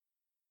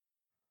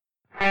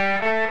Hi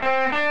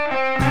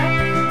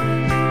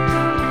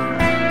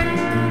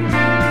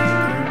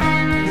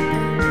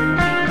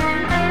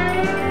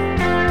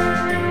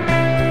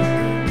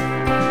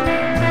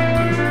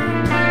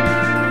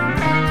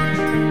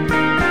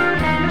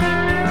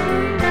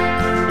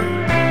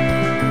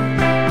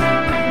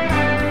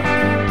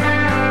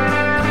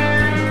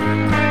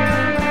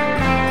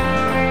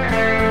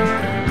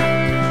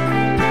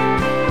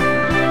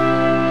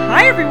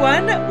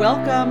everyone,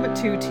 welcome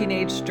to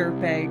Teenage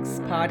Dirtbags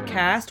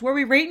podcast, where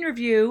we rate and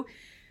review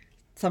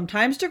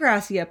sometimes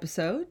Degrassi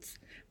episodes,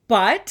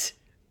 but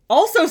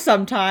also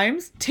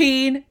sometimes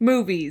teen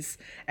movies,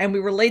 and we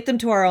relate them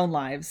to our own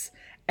lives.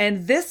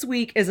 And this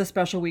week is a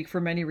special week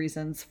for many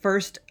reasons.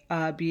 First,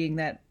 being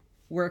that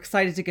we're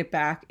excited to get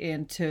back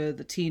into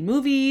the teen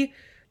movie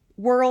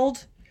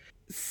world.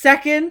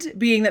 Second,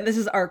 being that this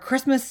is our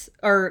Christmas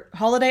or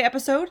holiday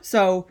episode,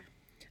 so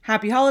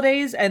happy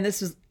holidays, and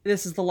this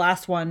is the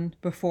last one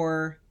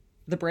before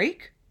the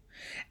break.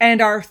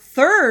 And our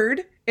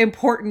third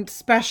important,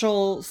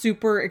 special,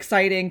 super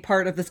exciting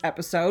part of this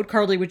episode.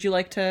 Carly, would you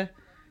like to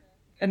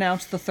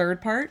announce the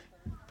third part?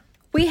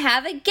 We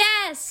have a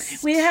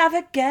guest! We have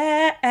a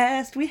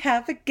guest! We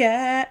have a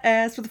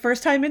guest for the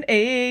first time in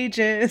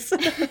ages.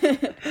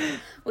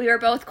 We were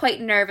both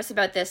quite nervous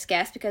about this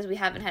guest because we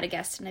haven't had a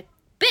guest in a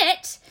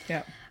bit.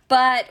 Yeah.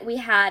 But we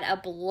had a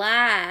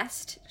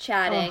blast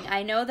chatting.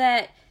 I know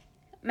that,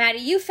 Maddie,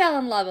 you fell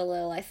in love a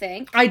little, I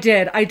think. I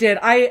did.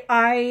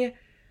 I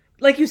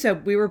like you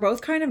said, we were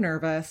both kind of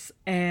nervous,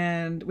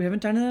 and we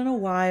haven't done it in a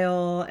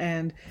while.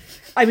 And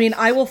I mean,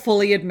 I will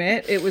fully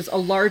admit it was a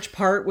large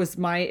part was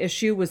my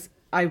issue was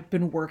I've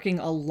been working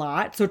a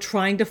lot. So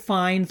trying to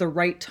find the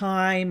right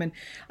time, and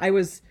I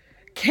was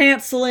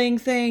canceling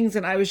things,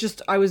 and I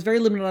was very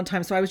limited on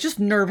time. So I was just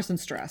nervous and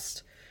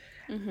stressed.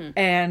 Mm-hmm.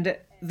 And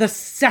the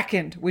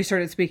second we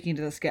started speaking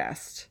to this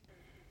guest,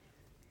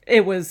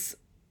 it was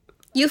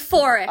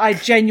euphoric. I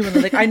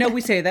genuinely, I know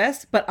we say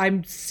this, but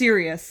I'm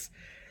serious.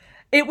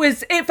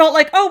 It felt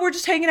like, oh, we're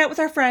just hanging out with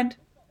our friend.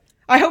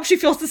 I hope she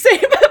feels the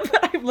same,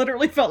 but I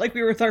literally felt like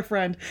we were with our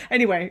friend.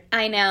 Anyway.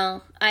 I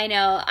know.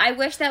 I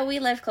wish that we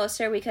lived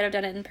closer. We could have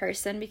done it in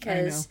person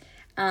because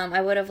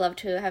I would have loved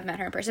to have met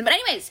her in person. But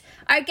anyways,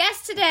 our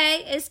guest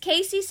today is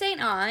Caissie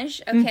St.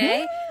 Onge,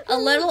 okay? Mm-hmm. A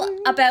little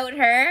about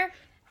her.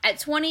 At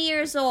 20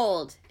 years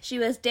old, she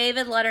was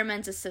David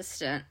Letterman's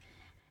assistant.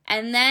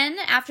 And then,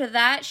 after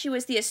that, she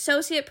was the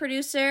associate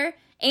producer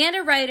and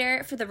a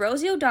writer for The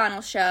Rosie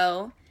O'Donnell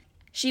Show.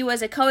 She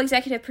was a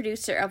co-executive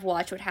producer of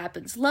Watch What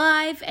Happens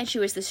Live, and she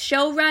was the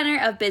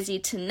showrunner of Busy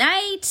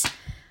Tonight.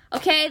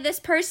 Okay, this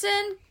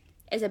person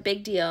is a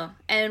big deal.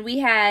 And we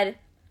had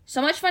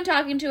so much fun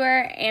talking to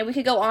her, and we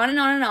could go on and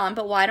on and on,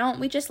 but why don't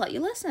we just let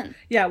you listen?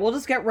 Yeah, we'll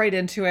just get right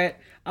into it.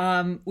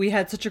 We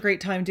had such a great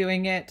time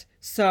doing it,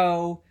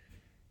 so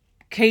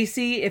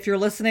Caissie, if you're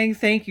listening,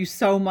 thank you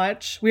so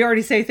much. We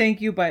already say thank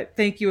you, but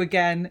thank you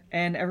again.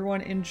 And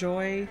everyone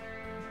enjoy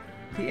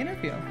the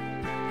interview.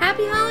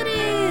 Happy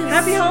holidays!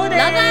 Happy holidays!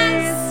 Love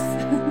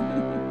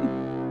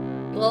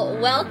us! Well,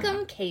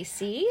 welcome,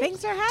 Caissie.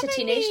 Thanks for having to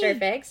Teenage me.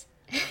 Dirtbags.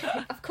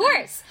 Of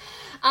course.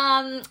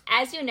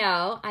 As you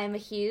know, I'm a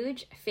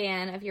huge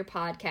fan of your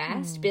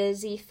podcast.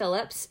 Busy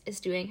Phillips is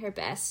doing her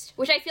best,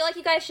 which I feel like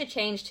you guys should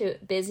change to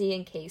Busy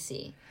and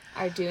Caissie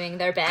are doing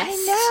their best. I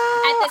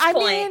know. At this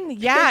point. Mean,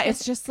 yeah,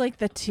 it's just like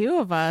the two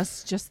of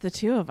us,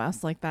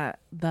 like that.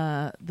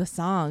 The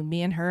song,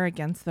 me and her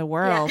against the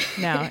world.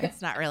 Yeah. No,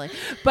 it's not really.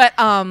 But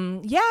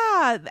that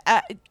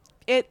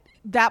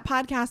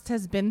podcast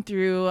has been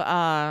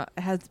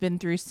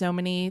through so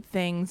many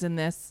things in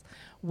this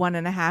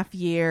 1.5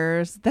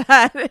 years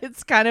that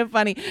it's kind of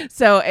funny.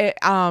 So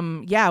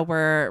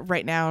we're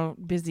right now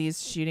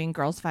Busy's shooting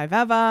Girls 5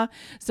 Eva.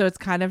 So it's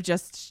kind of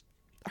just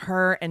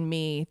her and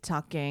me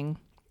talking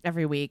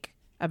every week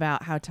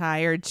about how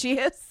tired she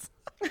is.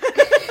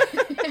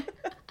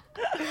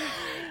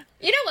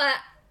 You know what?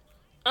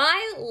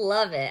 I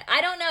love it. I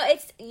don't know.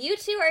 It's you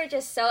two are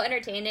just so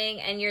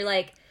entertaining, and you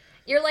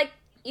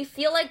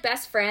feel like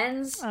best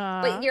friends,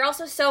 but you're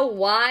also so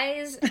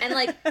wise. And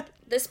like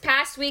this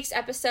past week's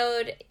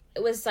episode,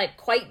 it was like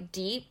quite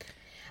deep.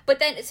 But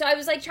then, so I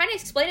was like trying to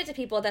explain it to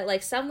people that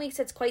like some weeks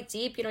it's quite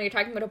deep, you know, you're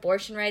talking about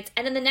abortion rights,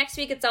 and then the next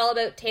week it's all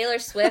about Taylor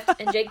Swift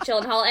and Jake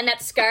Gyllenhaal and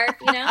that scarf,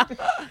 you know?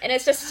 And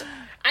it's just,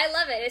 I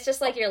love it. It's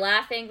just like you're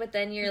laughing, but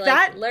then you're like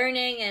that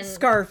learning, and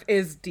scarf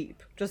is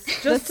deep. Just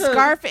the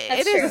scarf,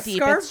 it is deep.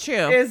 Scarf it's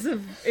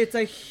true. It's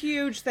a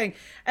huge thing.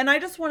 And I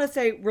just want to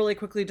say really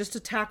quickly, just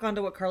to tack on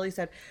to what Carly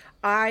said,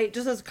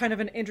 just as kind of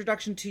an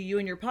introduction to you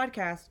and your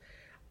podcast,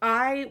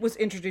 I was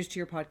introduced to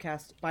your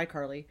podcast by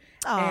Carly.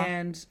 Aww.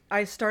 And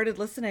I started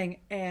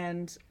listening,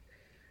 and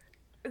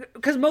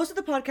because most of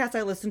the podcasts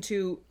I listen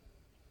to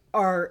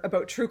are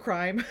about true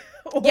crime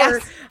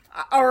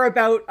or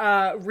about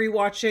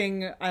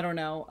rewatching, I don't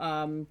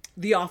know,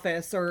 The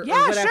Office or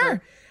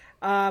whatever.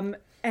 Sure.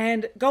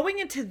 And going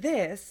into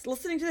this,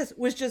 listening to this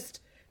was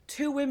just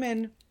two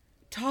women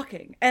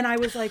talking. And I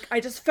was like, I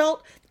just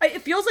felt,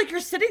 it feels like you're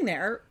sitting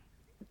there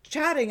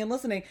chatting and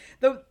listening.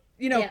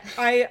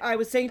 I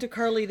was saying to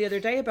Carly the other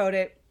day about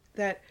it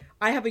that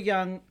I have a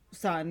young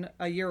son,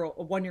 a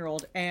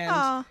 1-year-old,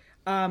 and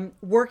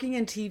working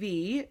in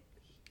TV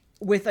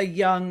with a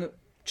young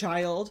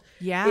child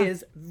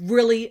is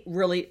really,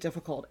 really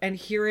difficult. And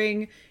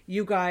hearing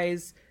you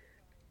guys,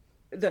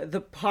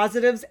 the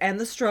positives and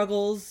the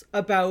struggles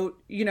about,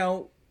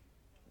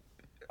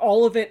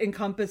 all of it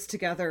encompassed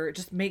together, it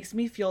just makes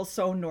me feel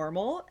so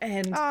normal,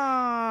 and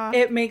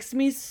it makes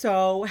me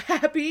so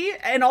happy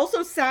and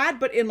also sad,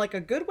 but in like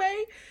a good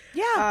way.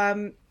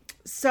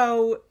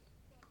 So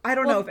I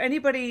don't know if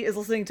anybody is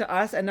listening to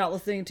us and not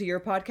listening to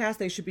your podcast,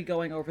 they should be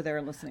going over there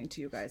and listening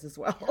to you guys as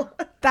well.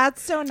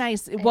 That's so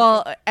nice.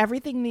 Well,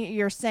 everything that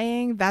you're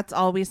saying, that's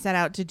all we set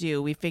out to do.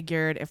 We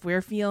figured if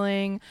we're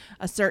feeling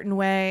a certain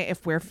way,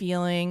 if we're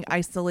feeling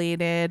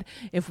isolated,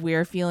 if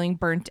we're feeling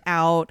burnt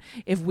out,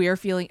 if we're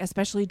feeling,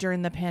 especially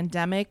during the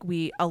pandemic,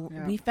 we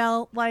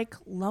felt like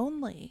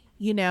lonely.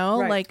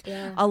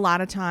 A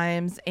lot of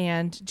times,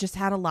 and just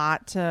had a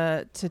lot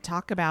to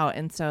talk about.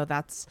 And so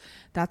that's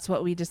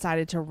what we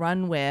decided to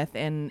run with.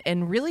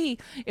 And really,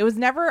 it was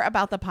never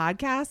about the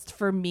podcast.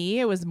 For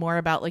me, it was more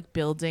about like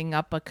building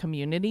up a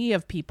community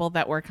of people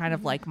that were kind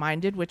of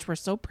like-minded, which we're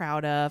so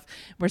proud of.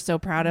 We're so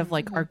proud of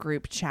like our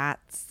group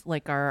chats,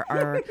 like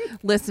our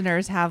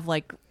listeners have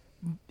like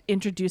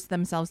introduce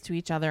themselves to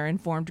each other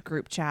and formed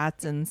group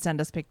chats and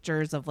send us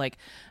pictures of like,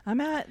 I'm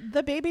at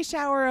the baby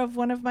shower of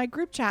one of my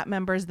group chat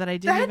members that I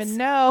didn't even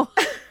know.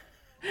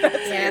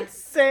 That's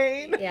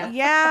insane.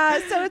 Yeah.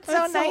 So it's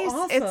so nice.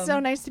 Awesome. It's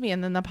so nice to me.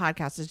 And then the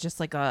podcast is just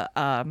like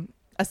a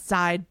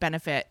side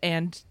benefit.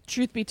 And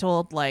truth be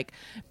told, like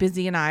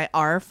Busy and I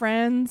are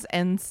friends.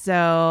 And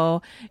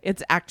so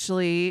it's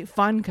actually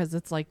fun because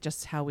it's like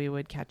just how we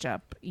would catch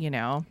up,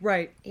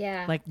 Right.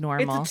 Yeah. Like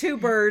normal. It's two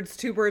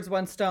birds,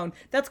 one stone.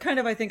 That's kind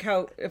of, I think,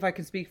 how, if I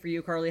can speak for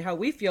you, Carly, how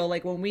we feel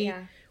like when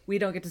we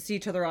don't get to see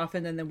each other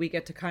often, and then we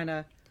get to kind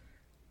of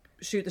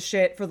shoot the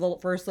shit for the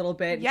first little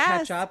bit and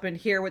catch up and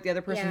hear what the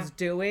other person's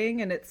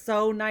doing. And it's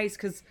so nice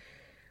because,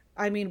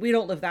 I mean, we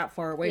don't live that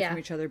far away from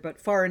each other, but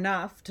far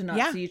enough to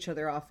not see each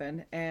other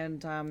often.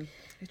 And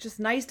it's just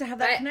nice to have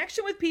that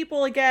connection with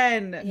people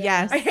again.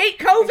 Yes. I hate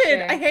COVID.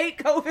 Sure. I hate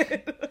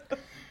COVID.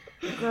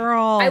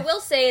 Girl. I will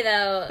say,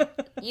 though,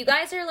 you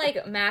guys are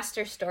like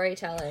master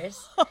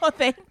storytellers. Oh,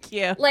 thank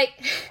you. Like,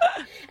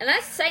 and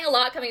that's saying a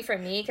lot coming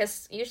from me,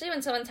 because usually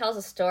when someone tells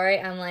a story,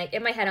 I'm like,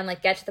 in my head, I'm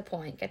like, get to the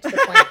point.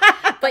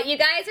 But you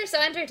guys are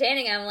so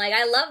entertaining. I'm like,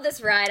 I love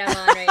this ride I'm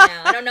on right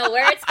now. I don't know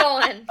where it's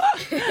going.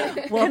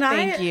 Well,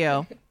 thank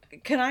you.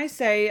 Can I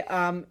say,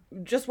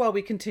 just while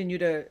we continue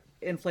to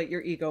inflate your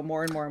ego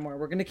more and more and more,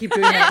 we're going to keep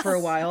doing that for a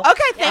while.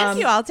 Okay, thank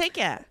you. I'll take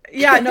it.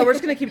 Yeah, no, we're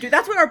just going to keep doing.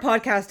 That's what our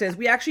podcast is.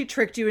 We actually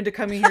tricked you into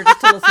coming here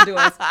just to listen to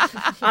us.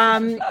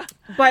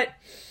 But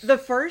the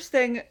first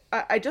thing,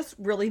 I just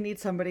really need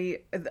somebody.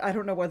 I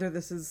don't know whether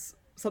this is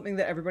something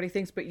that everybody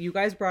thinks, but you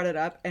guys brought it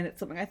up, and it's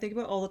something I think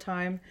about all the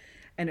time.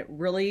 And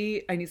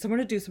I need someone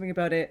to do something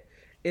about it.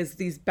 Is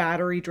these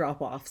battery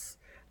drop-off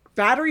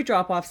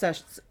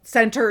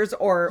centers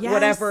or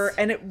whatever,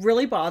 and it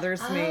really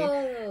bothers me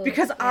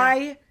because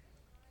I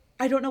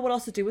don't know what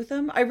else to do with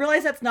them. I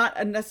realize that's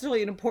not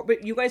necessarily an important,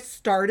 but you guys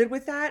started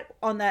with that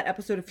on that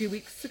episode a few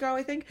weeks ago,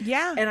 I think.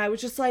 Yeah. And I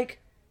was just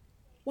like,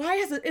 why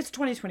is it's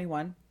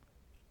 2021.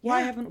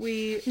 Why haven't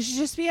we? It should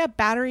just be a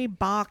battery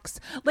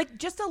box, like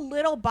just a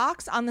little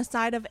box on the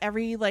side of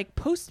every like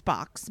post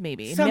box,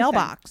 maybe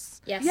mailbox.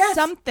 Yes.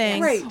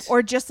 Something. Right.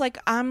 Or just like,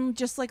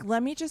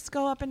 let me just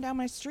go up and down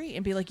my street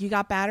and be like, you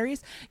got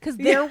batteries? Because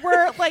there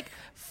were like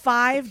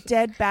 5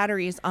 dead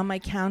batteries on my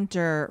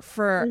counter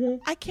for,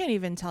 I can't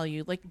even tell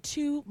you, like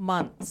 2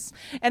 months.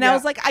 And I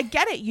was like, I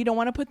get it. You don't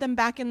want to put them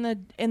back in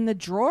the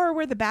drawer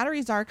where the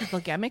batteries are because they'll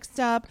get mixed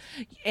up.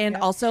 And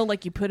also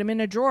like you put them in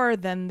a drawer,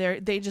 then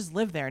they just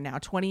live there now.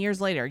 20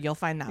 years later, you'll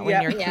find that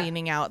when you're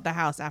cleaning out the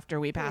house after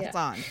we pass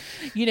on,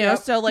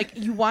 so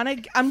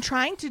like I'm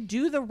trying to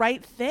do the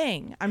right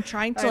thing. I'm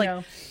trying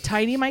to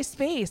tidy my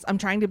space. I'm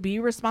trying to be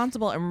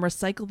responsible and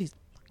recycle these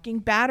fucking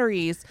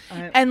batteries.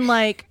 And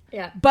like,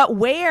 but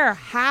where,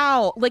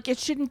 how, like, it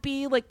shouldn't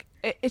be like,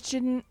 it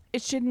shouldn't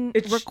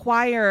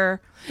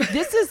require,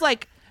 this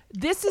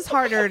is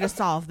harder to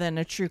solve than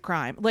a true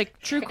crime. Like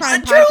true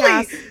crime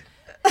podcasts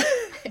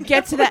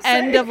get to the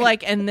end of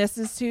like, and this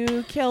is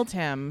who killed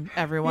him,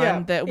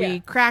 everyone, that we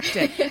cracked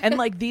it. And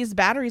like these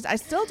batteries, I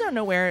still don't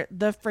know where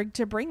the frig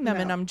to bring them.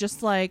 And I'm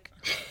just like,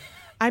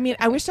 I mean,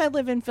 I wish I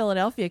lived in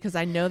Philadelphia because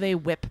I know they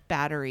whip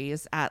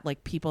batteries at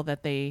like people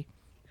that they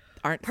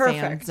aren't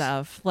fans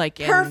of, like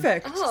in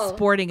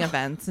sporting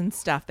events and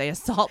stuff. They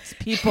assault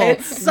people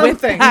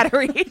with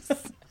batteries.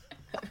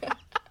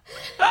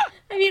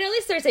 I mean, at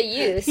least there's a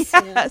use.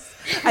 Yes.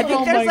 I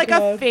think there's like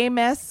a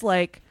famous,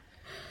 like,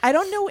 I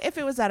don't know if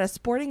it was at a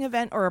sporting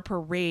event or a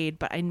parade,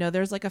 but I know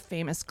there's like a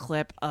famous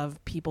clip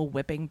of people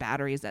whipping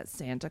batteries at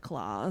Santa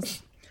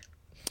Claus.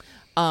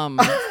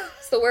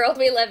 It's the world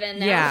we live in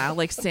now. Yeah,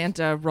 like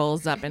Santa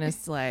rolls up in his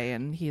sleigh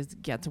and he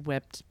gets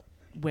whipped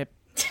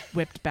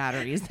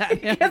batteries at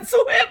him. Gets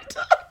whipped.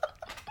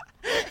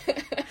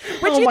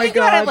 But you think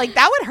about it, like,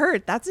 that would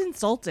hurt. That's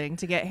insulting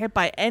to get hit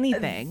by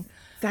anything.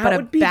 That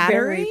would be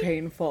very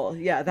painful.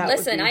 Yeah, that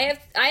Listen, would be...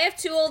 I have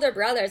 2 older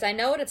brothers. I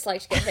know what it's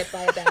like to get hit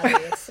by a battery.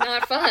 It's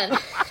not fun.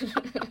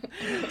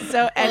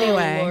 So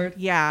anyway,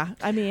 yeah,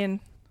 I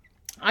mean...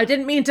 I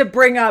didn't mean to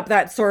bring up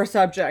that sore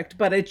subject,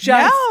 but it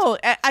just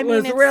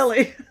was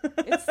really...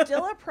 It's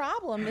still a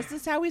problem. This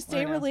is how we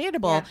stay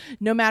relatable,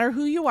 no matter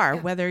who you are,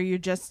 whether you're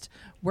just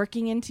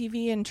working in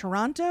TV in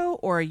Toronto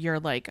or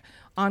you're like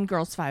on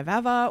Girls 5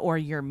 Eva or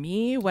you're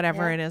me,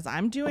 whatever it is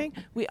I'm doing.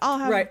 We all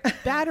have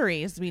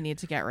batteries we need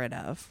to get rid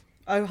of.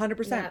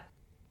 100%. Yeah.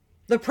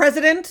 The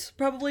president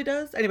probably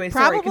does. Anyway,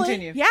 sorry,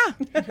 continue. Yeah.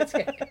 That's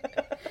good.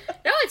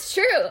 No, it's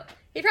true.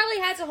 He probably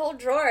has a whole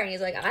drawer and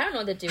he's like, I don't know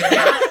what to do with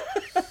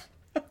that.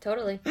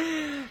 Totally.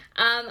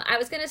 I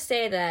was going to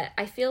say that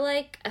I feel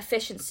like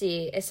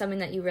efficiency is something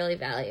that you really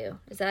value.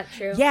 Is that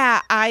true?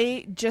 Yeah,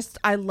 I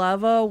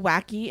love a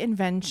wacky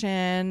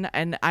invention,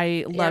 and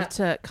I love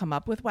to come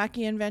up with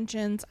wacky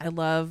inventions. I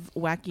love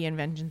wacky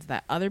inventions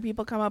that other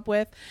people come up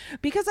with,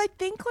 because I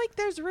think like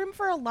there's room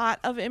for a lot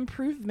of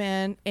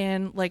improvement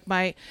in like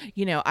my,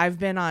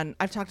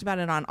 I've talked about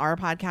it on our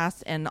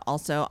podcast and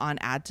also on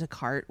Add to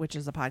Cart, which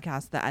is a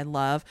podcast that I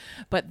love,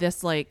 but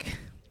this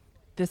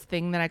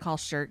thing that I call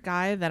Shirt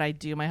Guy that I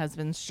do my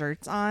husband's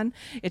shirts on.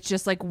 It's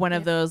just like one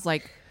of those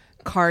like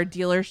car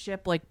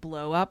dealership like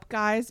blow up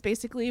guys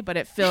basically, but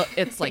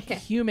it's like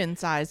human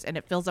sized and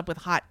it fills up with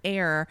hot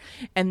air,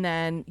 and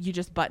then you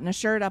just button a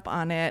shirt up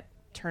on it,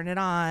 turn it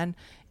on,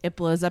 it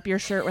blows up your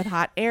shirt with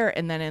hot air,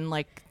 and then in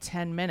like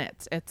 10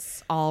 minutes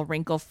it's all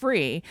wrinkle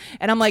free.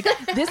 And I'm like,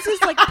 this is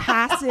like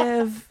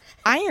passive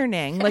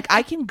ironing. Like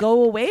I can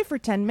go away for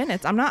 10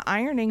 minutes. I'm not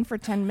ironing for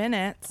 10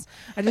 minutes.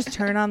 I just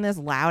turn on this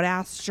loud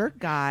ass Shirt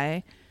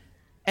Guy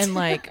and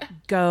like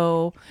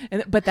go.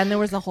 But then there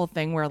was a whole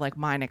thing where like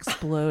mine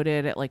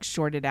exploded. It like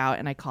shorted out,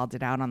 and I called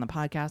it out on the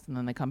podcast, and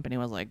then the company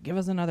was like, give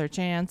us another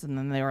chance. And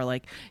then they were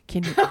like,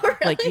 can you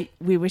like,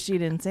 we wish you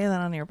didn't say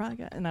that on your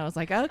podcast. And I was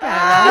like,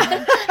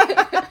 okay.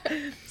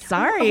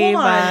 Sorry,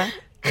 but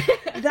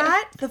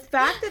the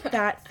fact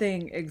that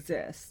thing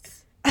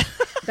exists,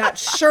 that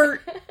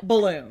shirt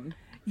balloon,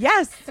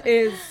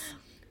 is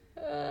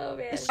oh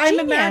man, I'm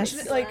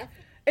imagining like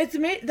it's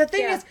made. The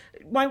thing is,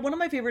 one of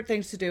my favorite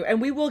things to do, and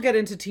we will get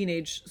into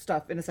teenage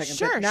stuff in a second.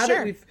 Sure, now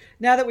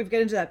that we've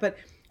get into that, but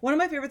one of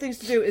my favorite things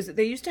to do is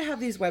they used to have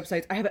these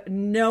websites. I have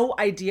no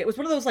idea. It was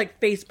one of those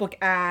like Facebook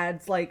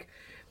ads, like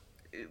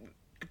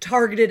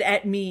targeted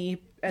at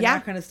me and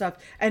that kind of stuff,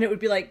 and it would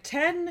be like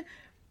 10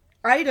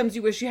 items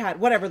you wish you had,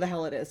 whatever the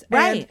hell it is.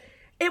 Right. And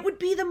it would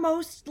be the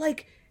most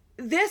like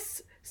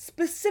this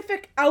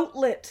specific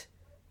outlet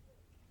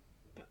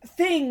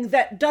thing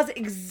that does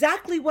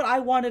exactly what I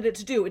wanted it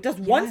to do. It does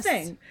one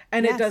thing,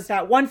 and it does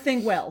that one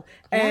thing well.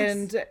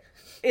 And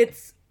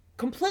it's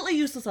completely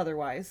useless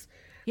otherwise.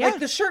 Yeah. Like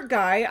the Shirt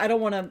Guy, I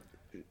don't want to...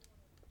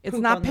 It's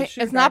not pants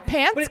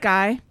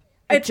guy.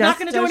 It's not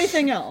going to do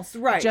anything else.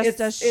 Right. Just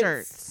does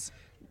shirts.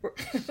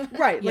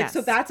 Right. Like,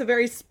 so that's a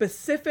very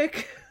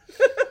specific...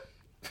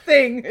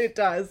 thing it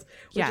does,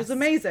 which is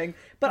amazing.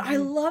 But I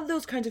love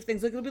those kinds of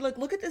things. Like it'll be like,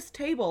 look at this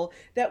table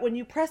that when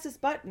you press this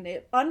button,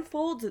 it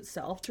unfolds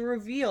itself to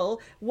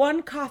reveal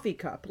one coffee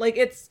cup. Like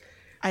it's...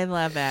 I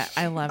love it.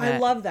 I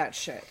love that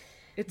shit.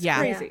 It's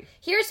crazy.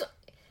 Yeah.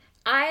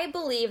 I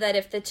believe that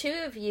if the two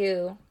of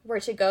you were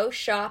to go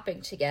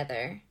shopping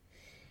together,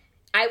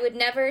 I would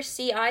never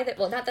see either.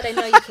 Well, not that I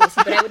know you,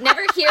 Caissie, but I would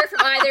never hear from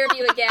either of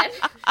you again.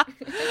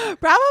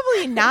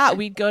 Probably not.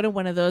 We'd go to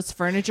one of those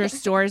furniture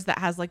stores that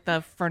has like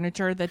the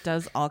furniture that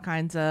does all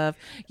kinds of.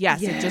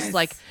 Yes. It just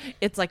like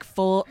it's like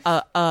full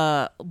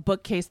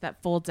bookcase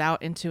that folds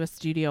out into a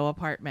studio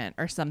apartment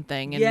or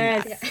something.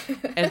 And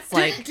it's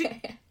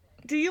like.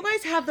 Do you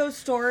guys have those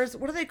stores?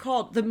 What are they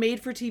called? The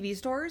made-for-TV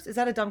stores? Is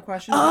that a dumb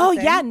question? Oh,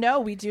 yeah. No,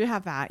 we do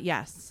have that.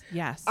 Yes.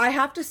 I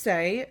have to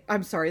say,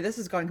 I'm sorry, this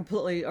is going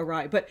completely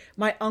awry, but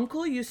my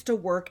uncle used to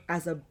work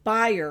as a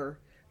buyer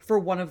for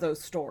one of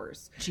those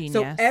stores. Genius.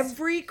 So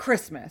every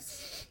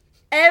Christmas,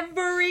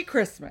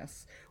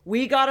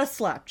 we got a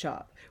Slap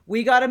Chop.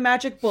 We got a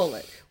Magic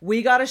Bullet.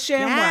 We got a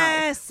ShamWow.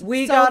 Yes.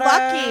 We so got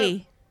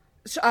lucky.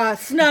 A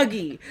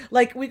Snuggie.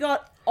 Like, we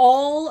got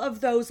all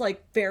of those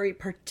like very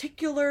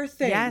particular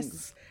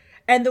things,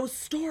 and those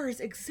stores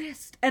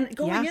exist, and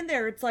going in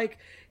there, it's like,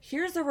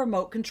 here's a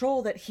remote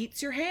control that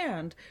heats your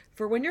hand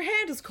for when your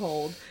hand is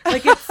cold.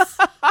 Like it's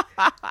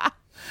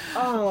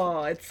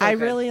it's so I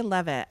good. really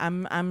love it.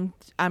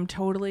 I'm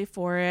totally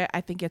for it. I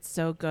think it's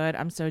so good.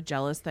 I'm so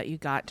jealous that you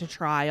got to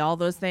try all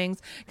those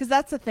things, because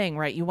that's the thing,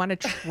 right? You want to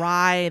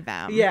try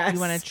them. You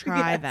want to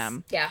try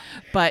them. Yeah.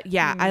 But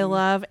I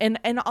love, and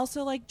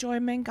also like Joy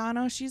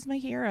Mangano, she's my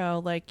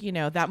hero. Like,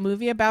 that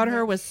movie about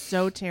her was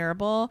so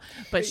terrible,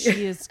 but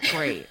she is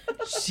great.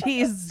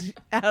 She's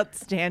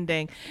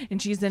outstanding,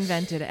 and she's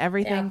invented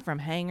everything from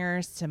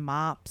hangers to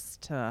mops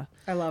to,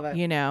 I love it.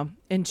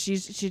 And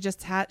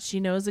she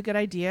knows a good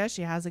idea.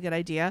 She has a good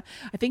idea.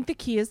 I think the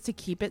key is to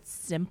keep it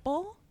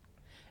simple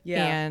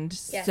Yeah. And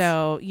Yes.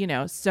 so,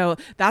 so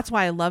that's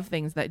why I love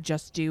things that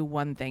just do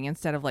one thing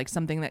instead of like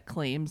something that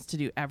claims to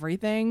do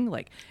everything.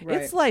 Like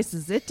Right. it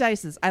slices, it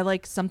dices. I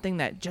like something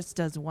that just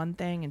does one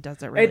thing and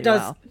does it really It does.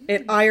 well.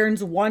 It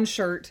irons one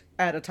shirt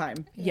at a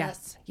time,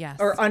 Yes. Yes.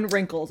 or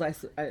unwrinkles. I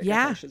guess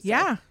I should say.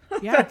 Yeah.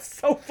 Yeah. That's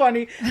so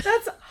funny.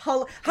 That's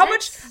how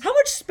much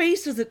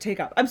space does it take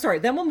up? I'm sorry.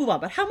 Then we'll move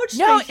on. But how much space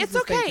No, does it's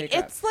this thing okay. take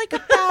up? It's like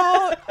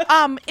about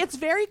it's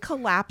very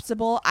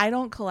collapsible. I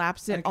don't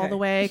collapse it all Okay. the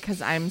way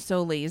because I'm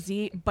so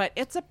lazy, but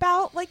it's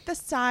about like the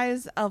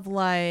size of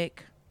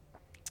like,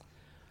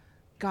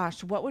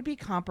 gosh, what would be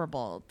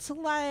comparable to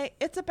like?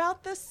 It's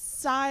about the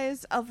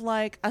size of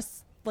like a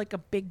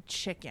big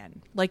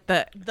chicken, like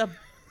the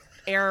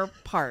air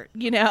part,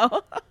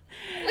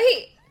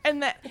 Wait.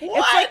 And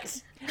What?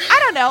 it's like, I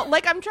don't know.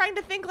 Like I'm trying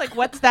to think like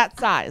what's that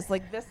size?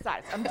 Like this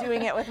size. I'm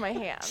doing it with my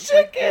hands.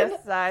 Like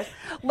this size.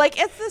 Like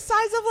it's the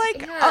size of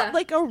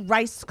like a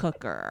rice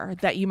cooker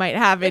that you might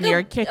have in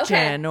your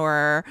kitchen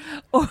or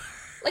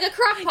Like a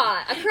crock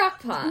pot. A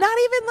crock pot. not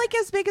even like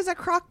as big as a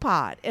crock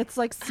pot. It's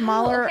like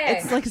smaller. okay.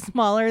 It's like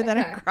smaller than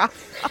a Okay. crock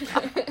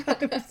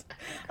pot.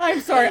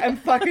 I'm sorry. I'm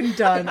fucking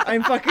done.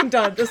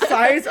 The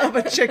size of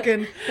a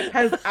chicken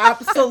has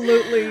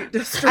absolutely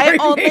destroyed I me.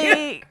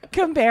 only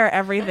compare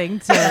everything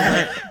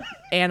to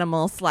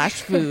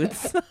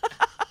animal/foods.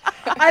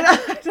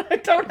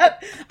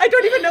 I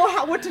don't even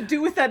know what to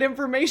do with that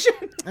information.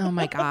 Oh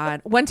my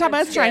God. One time I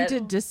was That's trying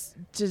good. to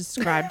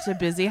describe to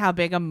Busy how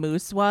big a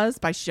moose was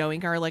by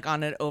showing her like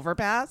on an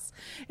overpass.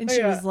 And she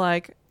Yeah. was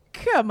like,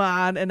 come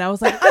on. And I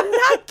was like, I'm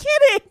not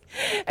kidding.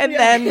 And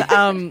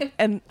then,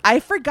 and I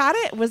forgot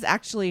it was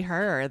actually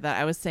her that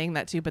I was saying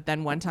that to. But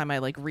then one time I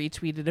like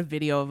retweeted a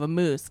video of a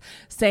moose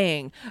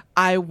saying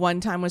I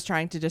one time was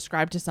trying to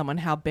describe to someone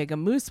how big a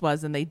moose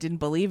was and they didn't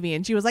believe me.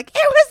 And she was like,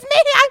 it was me.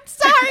 I'm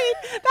sorry.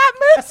 That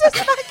moose is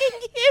fucking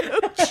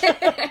huge.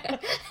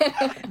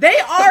 They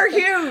are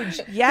huge.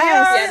 Yes.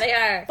 Yeah, they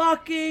are.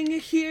 Fucking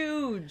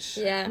huge.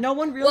 Yeah. No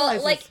one realizes.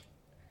 Well, like,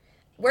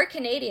 we're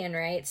Canadian,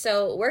 right?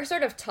 So we're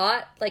sort of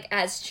taught, like,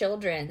 as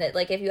children that,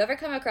 like, if you ever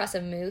come across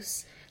a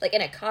moose, like,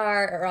 in a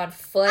car or on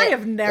foot. I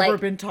have never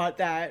like, been taught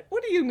that.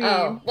 What do you mean?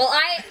 Oh, well,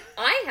 I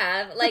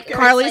have. Like, it's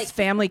Carly's like,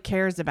 family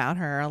cares about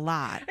her a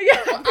lot. Yeah.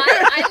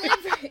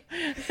 I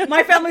live.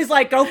 My family's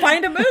like, go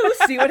find a moose,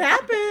 see what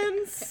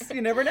happens.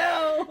 You never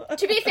know.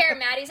 To be fair,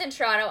 Maddie's in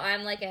Toronto.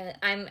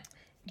 I'm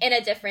in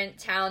a different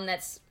town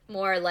that's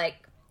more like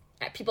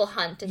people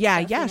hunt. And Yeah,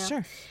 stuff, yeah, you know?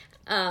 sure.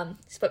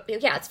 But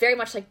yeah, it's very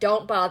much like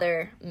don't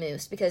bother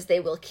moose because they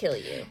will kill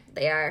you.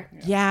 They are.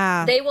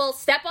 Yeah. They will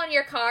step on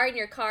your car and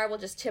your car will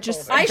just tip over.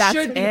 I That's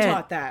should be it.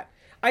 taught that.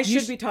 I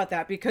should be taught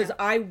that because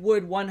I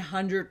would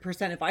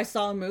 100%, if I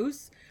saw a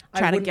moose,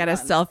 Try I to wouldn't get a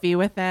run. selfie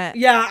with it.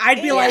 Yeah,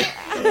 I'd be like,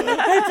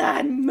 it's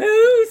a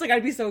moose. Like,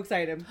 I'd be so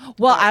excited.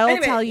 Well, But I will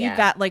anyway, tell you yeah.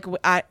 that like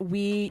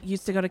we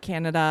used to go to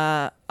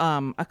Canada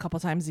a couple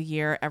times a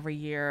year, every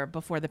year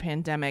before the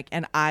pandemic,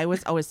 and I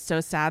was always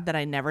so sad that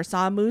I never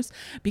saw a moose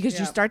because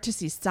you Yeah. start to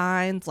see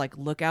signs like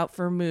look out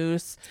for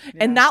moose,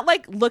 and not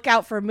like look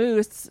out for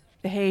moose.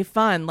 Hey,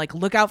 fun! Like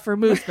look out for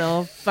moose;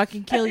 they'll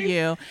fucking kill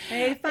you.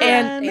 Hey, fun.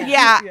 And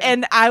Yeah.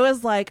 and I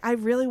was like, I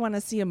really want to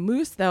see a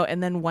moose though.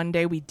 And then one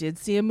day we did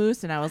see a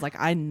moose, and I was like,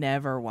 I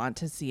never want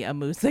to see a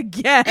moose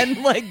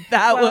again. Like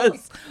that Well,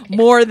 was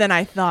more than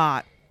I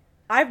thought.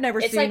 I've never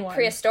It's seen like one.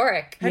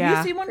 prehistoric. Have Yeah.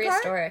 you seen one, Kai?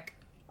 Prehistoric.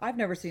 I've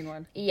never seen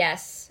one.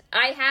 Yes,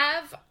 I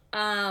have.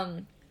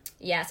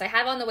 Yes, I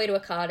have on the way to a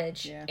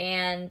cottage, Yeah.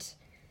 and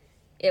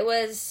it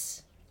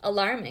was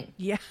alarming.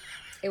 Yeah.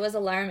 It was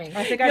alarming.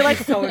 I think I'd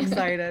be so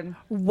excited.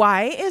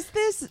 Why is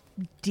this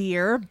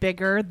deer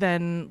bigger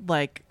than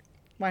like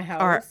My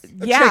house. our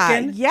A yeah,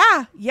 chicken.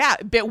 yeah,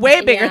 way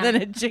bigger Yeah. than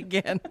a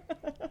chicken.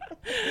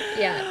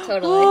 Yeah,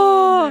 totally.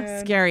 Oh,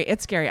 man. scary.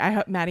 It's scary. I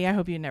hope Maddie, I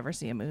hope you never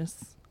see a moose.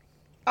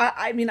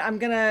 I mean, I'm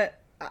gonna.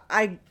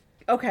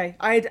 Okay.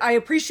 I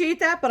appreciate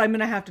that, but I'm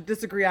gonna have to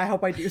disagree. I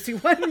hope I do see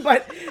one,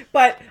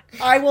 but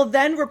I will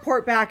then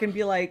report back and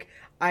be like,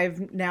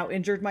 I've now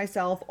injured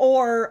myself,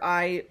 or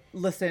I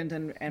listened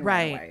and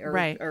Right, ran away, or,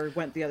 right. or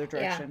went the other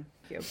direction.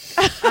 Cute.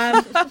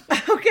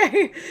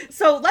 Okay,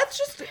 so let's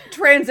just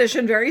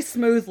transition very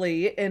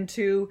smoothly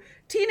into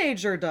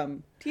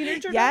teenagerdom.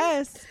 Teenagerdom.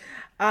 Yes.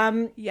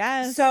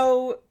 Yes.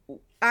 So,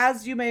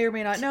 as you may or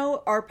may not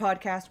know, our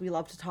podcast, we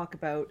love to talk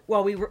about,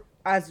 well,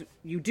 as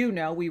you do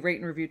know, we rate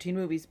and review teen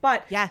movies.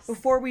 But Yes.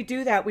 before we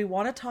do that, we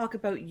want to talk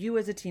about you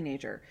as a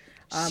teenager.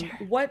 Sure.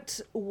 Well,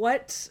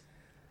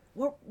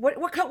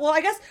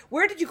 I guess,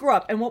 where did you grow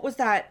up? And what was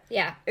that,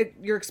 Yeah.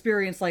 your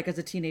experience like as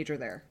a teenager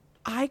there?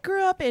 I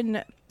grew up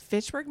in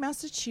Fitchburg,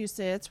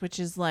 Massachusetts, which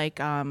is like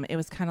it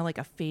was kind of like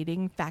a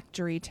fading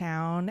factory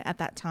town at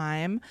that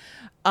time.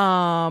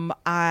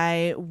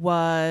 I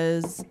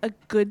was a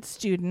good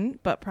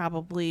student, but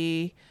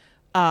probably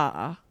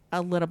a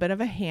little bit of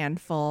a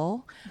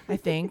handful. I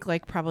think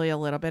like probably a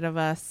little bit of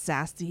a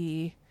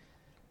sassy,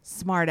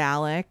 smart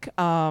aleck.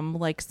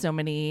 Like so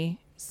many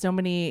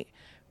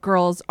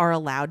girls are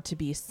allowed to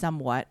be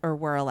somewhat, or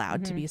were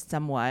allowed to be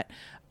somewhat.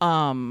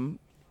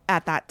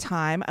 at that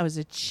time. I was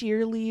a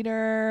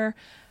cheerleader.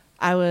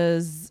 I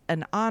was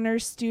an honor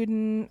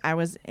student. I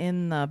was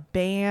in the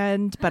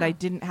band, but I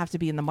didn't have to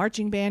be in the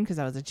marching band because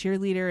I was a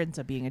cheerleader. And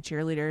so being a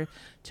cheerleader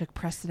took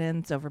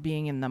precedence over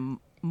being in the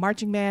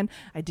marching band.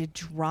 I did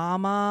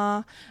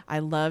drama. I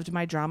loved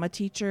my drama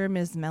teacher,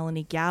 Ms.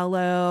 Melanie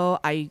Gallo.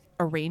 I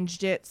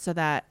arranged it so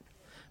that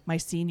my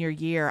senior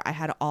year, I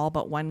had all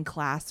but one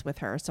class with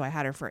her. So I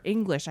had her for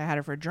English, I had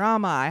her for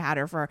drama, I had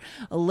her for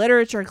a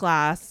literature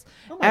class,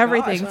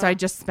 everything. So I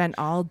just spent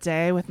all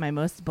day with my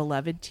most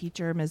beloved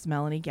teacher, Ms.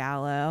 Melanie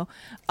Gallo.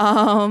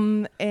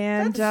 And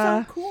that's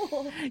so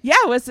cool. Yeah,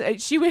 it was.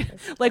 She would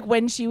like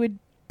when she would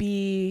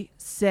be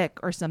sick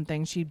or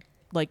something, she'd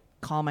like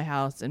call my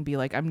house and be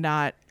like, "I'm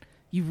not.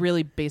 You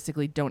really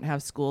basically don't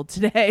have school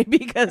today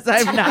because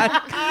I'm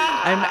not.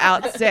 I'm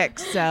out sick."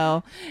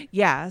 So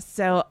yeah.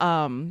 So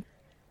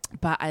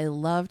but I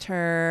loved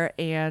her,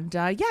 and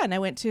and I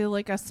went to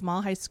like a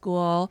small high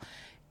school,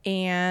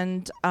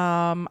 and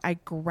I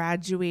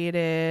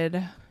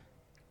graduated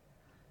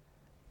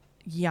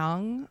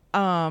young.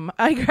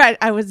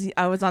 I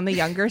was on the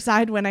younger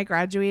side when I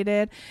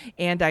graduated,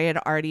 and I had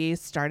already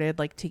started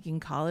like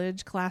taking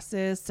college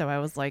classes, so I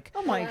was like,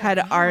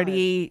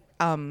 already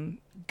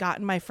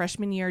gotten my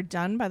freshman year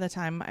done by the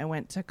time I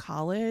went to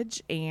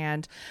college.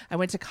 And I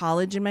went to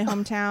college in my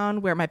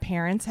hometown where my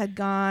parents had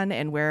gone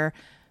and where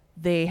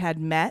they had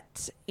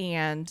met,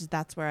 and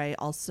that's where I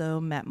also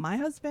met my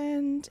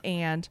husband.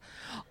 And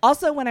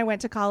also when I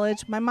went to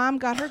college, my mom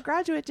got her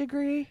graduate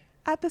degree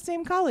at the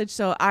same college.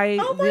 So I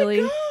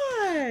really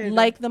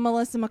like the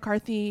Melissa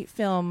McCarthy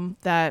film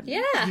that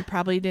you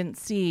probably didn't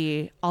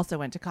see. Also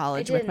went to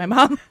college with my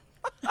mom.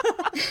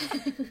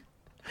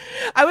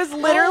 I was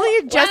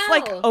literally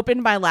like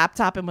opened my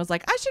laptop and was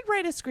like, I should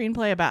write a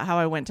screenplay about how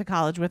I went to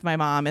college with my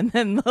mom, and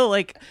then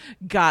like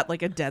got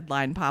like a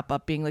deadline pop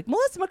up being like,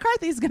 Melissa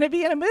McCarthy's going to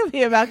be in a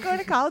movie about going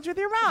to college with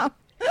your mom.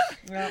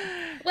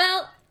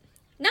 Well,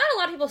 not a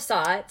lot of people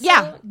saw it. So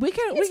yeah, we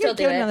could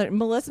do another.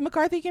 Melissa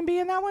McCarthy can be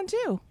in that one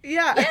too.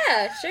 Yeah,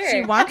 sure.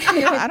 She wants to.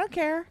 I don't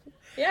care.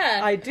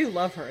 Yeah, I do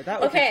love her.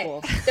 That would be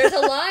cool. There's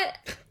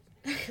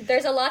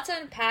a lot to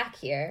unpack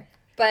here,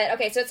 but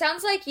okay. So it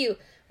sounds like you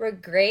were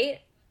great.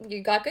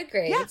 You got good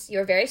grades. Yeah. You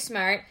were very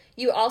smart.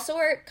 You also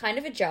were kind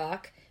of a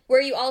jock. Were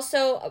you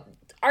also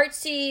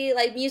artsy,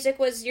 like music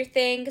was your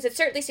thing? Because it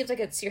certainly seems like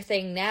it's your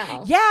thing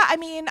now. Yeah, I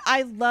mean,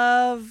 I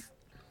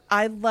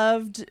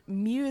loved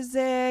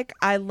music.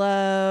 I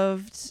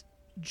loved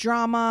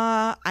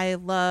drama. I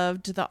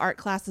loved the art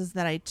classes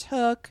that I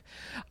took.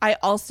 I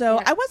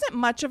wasn't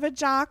much of a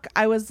jock.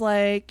 I was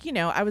like,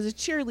 I was a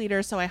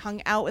cheerleader, so I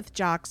hung out with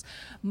jocks.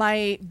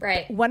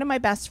 One of my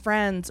best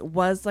friends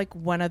was like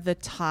one of the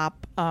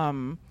top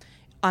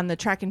on the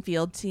track and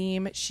field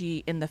team.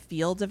 She in the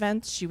field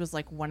events, she was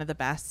like one of the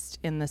best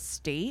in the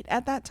state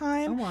at that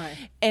time. Oh my.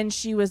 And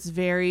she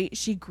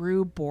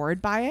grew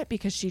bored by it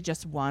because she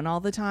just won all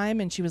the time,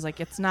 and she was like,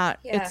 it's not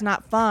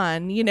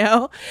fun,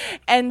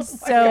 And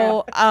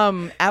so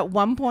at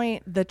one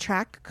point the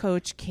track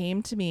coach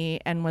came to me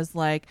and was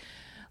like,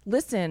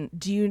 listen,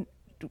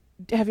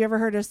 have you ever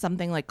heard of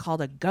something like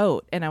called a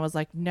GOAT? And I was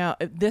like, no,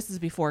 this is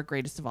before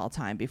greatest of all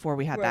time, before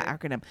we had that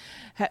acronym.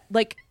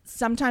 Like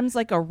sometimes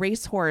like a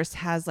racehorse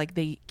has like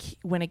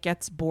when it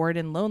gets bored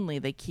and lonely,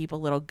 they keep a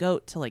little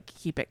goat to like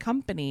keep it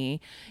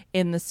company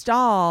in the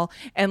stall.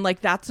 And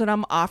like, that's what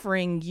I'm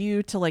offering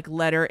you to like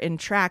let her in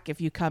track if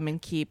you come and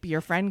keep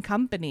your friend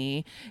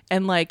company.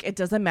 And like, it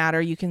doesn't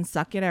matter. You can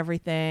suck at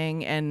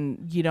everything,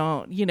 and you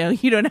don't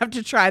have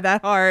to try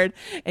that hard,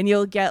 and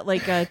you'll get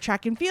like a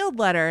track and field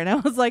letter. And I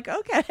was like,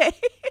 okay.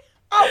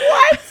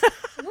 Oh, what?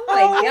 Oh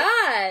my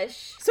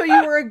gosh. So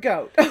you were a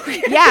goat.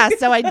 Okay. Yeah,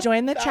 so I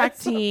joined the track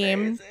team,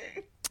 amazing.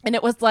 And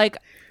it was like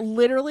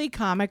literally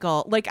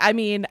comical. Like, I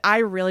mean, I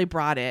really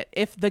brought it.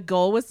 If the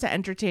goal was to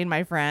entertain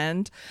my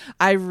friend,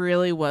 I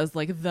really was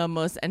like the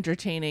most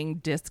entertaining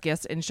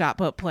discus and shot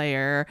put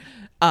thrower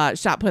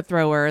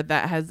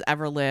that has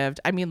ever lived.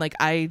 I mean, like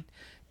I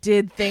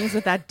did things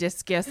with that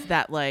discus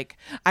that like,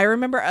 I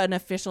remember an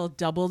official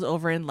doubled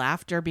over in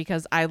laughter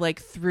because I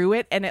like threw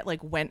it and it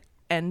like went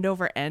end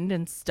over end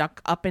and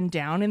stuck up and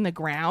down in the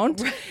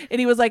ground. And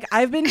he was like,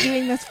 I've been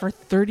doing this for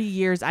 30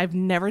 years. I've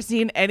never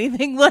seen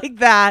anything like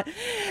that.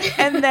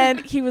 And then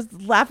he was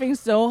laughing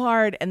so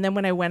hard. And then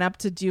when I went up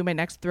to do my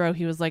next throw,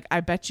 he was like, I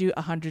bet you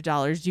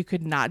 $100 you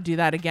could not do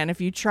that again if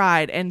you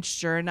tried. And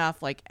sure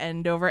enough, like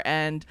end over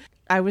end,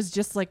 I was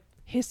just like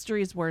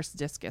history's worst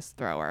discus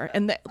thrower.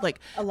 And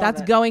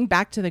that's going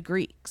back to the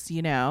Greeks,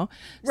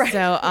 Right.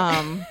 So,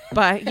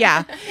 but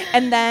yeah.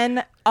 And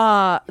then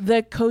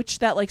the coach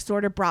that like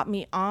sort of brought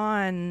me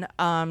on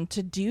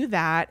to do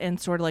that and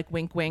sort of like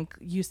wink wink,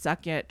 you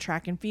suck at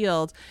track and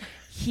field,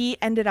 he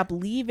ended up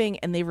leaving,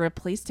 and they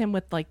replaced him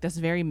with like this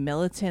very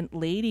militant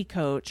lady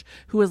coach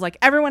who was like,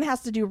 everyone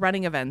has to do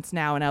running events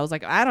now. And I was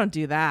like, I don't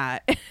do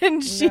that.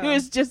 And she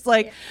was just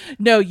like,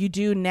 no, you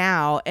do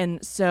now.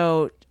 And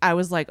so I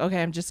was like,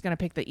 okay, I'm just going to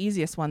pick the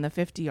easiest one, the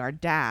 50-yard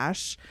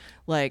dash.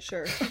 Like,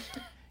 sure.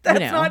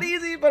 That's not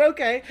easy, but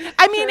okay.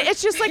 I mean,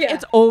 it's just like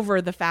it's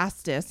over the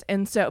fastest.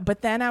 And so,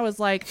 but then I was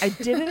like, I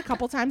did it a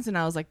couple times and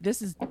I was like,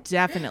 this is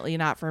definitely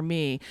not for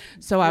me.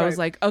 So I was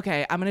like,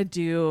 okay, I'm going to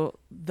do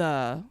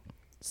the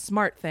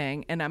smart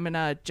thing and I'm going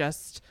to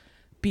just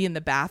be in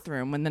the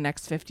bathroom when the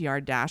next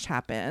 50-yard dash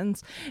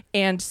happens.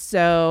 And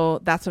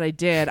so that's what I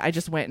did. I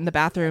just went in the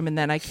bathroom and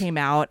then I came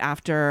out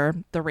after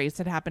the race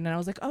had happened and I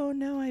was like, oh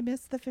no, I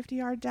missed the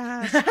 50-yard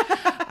dash.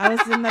 I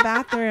was in the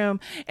bathroom.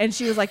 And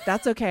she was like,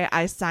 that's okay.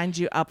 I signed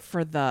you up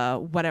for the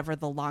whatever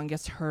the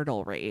longest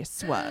hurdle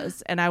race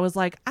was. And I was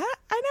like, I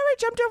never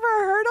jumped over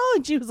a hurdle.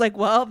 And she was like,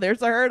 well,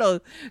 there's a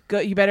hurdle.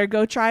 You better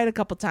go try it a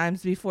couple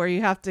times before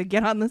you have to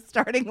get on the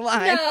starting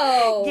line.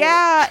 No.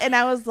 Yeah. And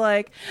I was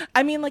like,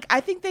 I mean, like, I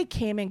think they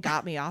came and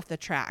got me off the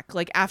track.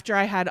 Like, after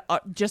I had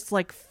just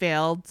like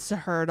failed to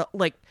hurdle,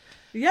 like,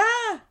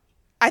 yeah.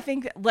 I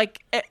think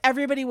like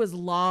everybody was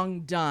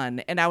long done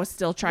and I was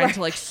still trying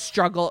to like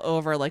struggle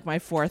over like my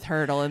fourth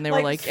hurdle and they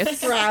were like, it's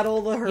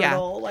straddle the hurdle. Yeah.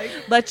 Like,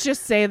 let's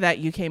just say that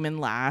you came in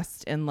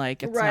last and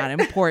like it's not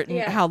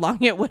important how long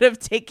it would have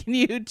taken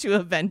you to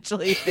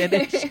eventually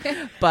finish.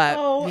 But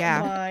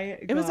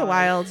it was a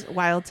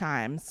wild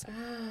times.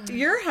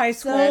 Your high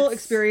school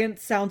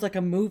experience sounds like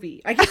a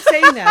movie. I keep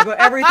saying that about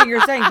everything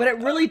you're saying, but it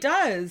really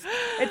does.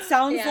 It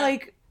sounds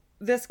like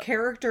this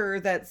character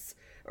that's,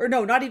 or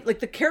no, not even, like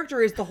the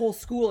character is the whole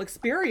school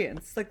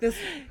experience, like this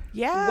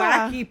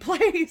wacky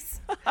place.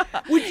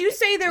 Would you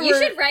say You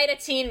should write a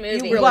teen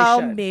movie. You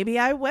really should. Maybe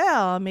I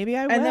will. And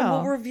then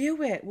we'll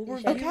review it.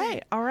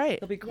 Okay. All right.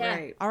 It'll be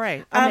great. Yeah. All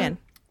right. I'm in.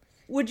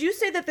 Would you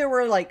say that there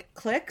were like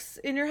cliques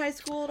in your high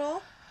school at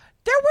all?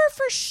 There were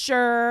for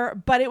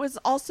sure, but it was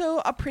also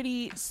a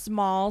pretty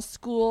small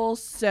school.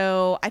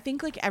 So I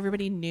think like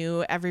everybody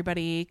knew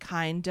everybody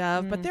kind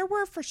of, but there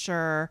were for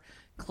sure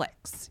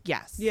cliques.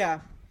 Yes.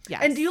 Yeah.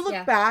 Yes. And do you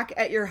look back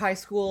at your high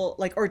school,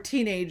 like, or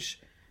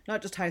teenage,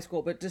 not just high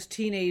school, but just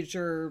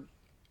teenager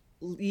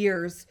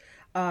years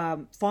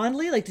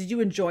fondly? Like, did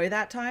you enjoy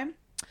that time?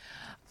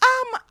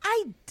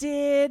 I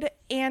did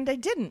and I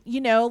didn't.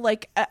 You know,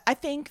 like, I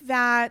think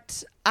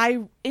that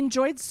I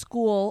enjoyed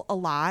school a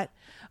lot.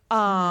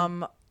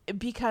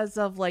 Because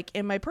of like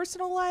in my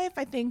personal life,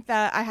 I think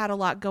that I had a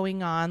lot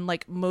going on.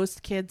 Like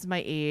most kids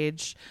my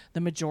age, the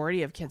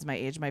majority of kids my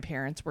age, my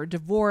parents were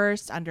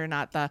divorced under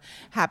not the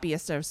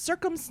happiest of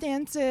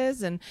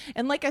circumstances. And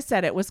like I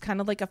said, it was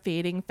kind of like a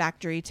fading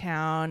factory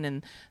town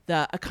and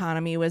the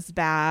economy was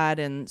bad.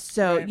 And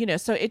so, you know,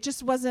 so it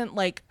just wasn't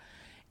like,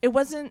 it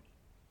was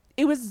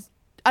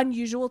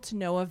unusual to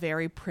know a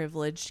very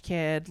privileged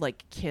kid,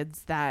 like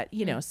kids that,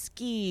 you know,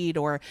 skied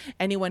or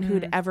anyone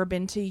who'd ever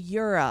been to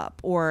Europe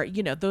or,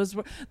 you know, those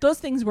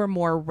things were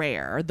more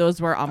rare.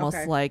 Those were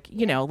almost like,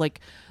 you know, like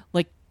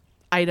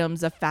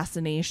items of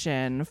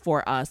fascination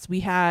for us. We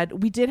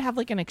did have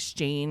like an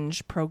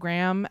exchange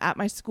program at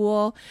my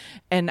school.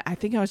 And I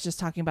think I was just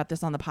talking about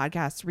this on the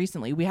podcast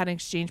recently. We had an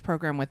exchange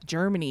program with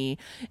Germany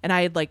and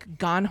I had like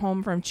gone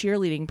home from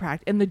cheerleading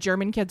practice and the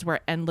German kids were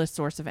an endless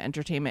source of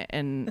entertainment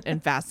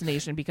and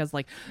fascination because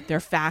like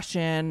their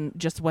fashion,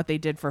 just what they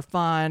did for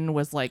fun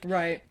was like,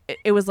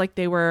 it was like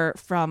they were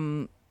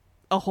from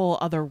a whole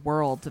other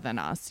world than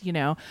us, you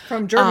know,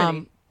 from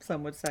Germany.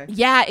 Some would say.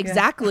 Yeah,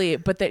 exactly.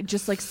 But they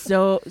just like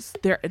so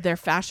their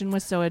fashion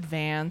was so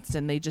advanced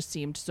and they just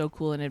seemed so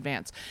cool in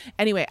advance.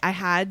 Anyway, I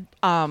had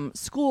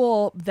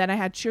school, then I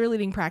had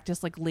cheerleading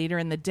practice like later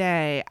in the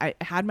day. I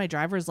had my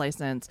driver's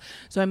license.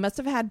 So I must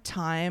have had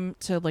time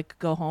to like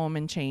go home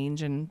and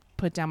change and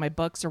put down my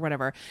books or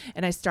whatever.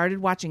 And I started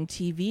watching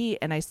TV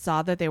and I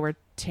saw that they were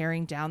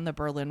tearing down the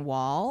Berlin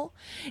Wall.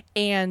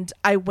 And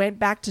I went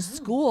back to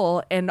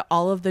school and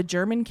all of the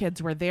German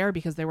kids were there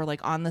because they were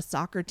like on the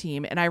soccer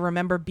team. And I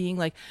remember being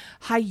like,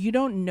 hi, you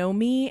don't know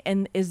me.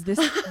 And is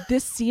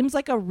this seems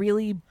like a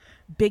really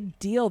big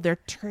deal. They're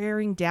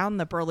tearing down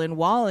the Berlin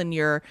Wall in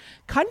your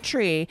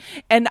country.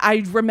 And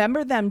I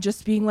remember them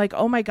just being like,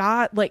 oh my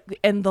God, like,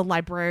 and the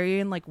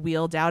librarian like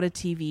wheeled out a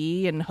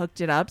TV and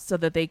hooked it up so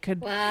that they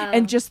could,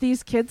 and just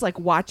these kids like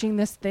watching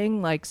this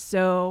thing like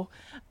so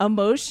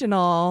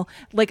emotional,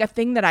 like a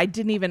thing that I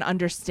didn't even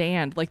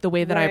understand, like the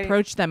way that I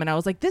approached them. And I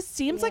was like, this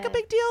seems like a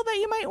big deal that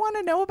you might want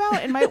to know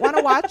about and might want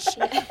to watch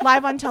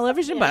live on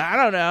television, but I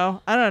don't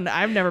know.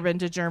 I've never been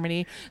to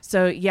Germany.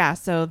 So yeah,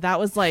 so that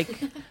was like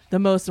the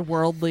most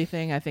worldly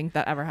thing I think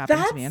that ever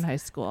happened to me in high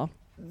school.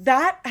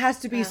 That has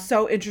to be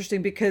so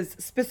interesting because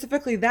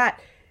specifically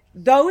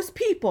those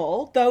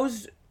people,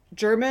 those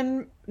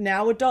German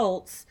now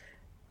adults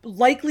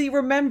likely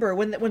remember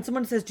when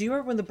someone says, do you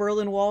remember when the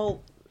Berlin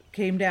Wall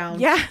came down?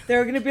 Yeah.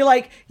 They're going to be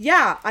like,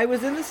 yeah, I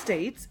was in the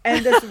States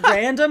and this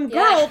random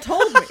girl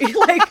told me.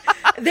 Like,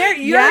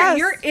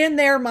 you're in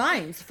their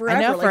minds forever.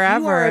 I know, like,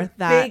 forever. You are a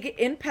big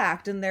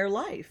impact in their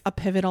life. A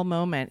pivotal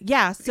moment.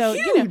 Yeah. So,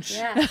 huge.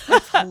 You know.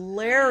 That's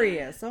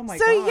hilarious. Oh my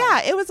God. So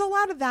yeah, it was a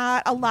lot of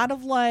that. A lot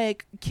of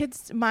like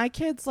my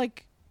kids,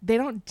 like they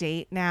don't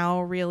date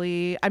now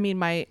really. I mean,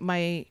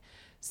 my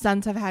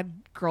sons have had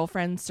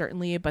girlfriends,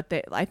 certainly, but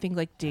I think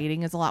like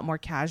dating is a lot more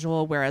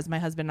casual. Whereas my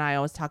husband and I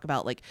always talk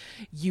about like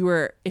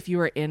if you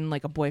were in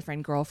like a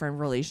boyfriend girlfriend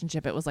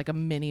relationship, it was like a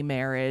mini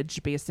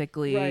marriage,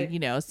 basically. Right. You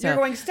know, so you're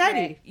going steady.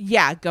 Right.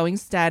 Yeah, going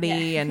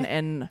steady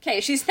and okay,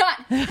 she's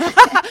not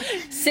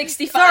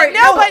 65. Sorry,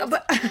 no,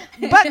 but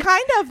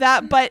kind of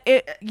that. But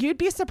you'd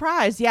be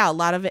surprised. Yeah, a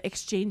lot of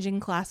exchanging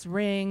class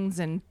rings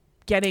and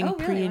getting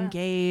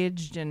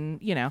pre-engaged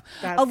and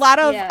a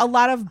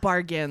lot of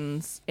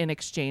bargains in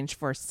exchange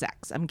for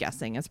sex. I'm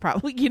guessing is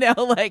probably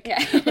like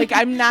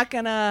I'm not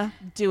gonna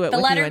do it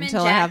with you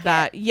until I have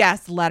that.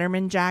 Yes,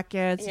 Letterman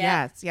jackets.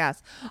 Yeah.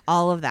 Yes,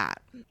 all of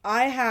that.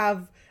 I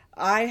have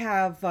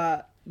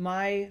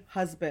my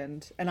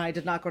husband and I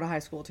did not go to high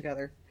school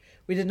together.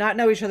 We did not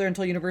know each other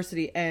until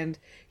university, and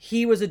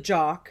he was a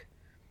jock,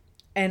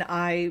 and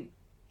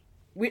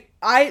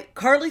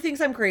Carly thinks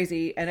I'm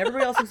crazy, and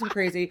everybody else thinks I'm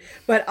crazy,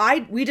 but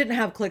we didn't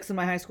have cliques in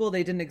my high school.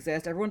 They didn't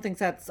exist. Everyone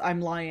thinks I'm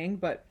lying,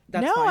 but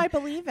that's fine. I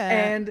believe it.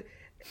 And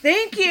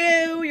thank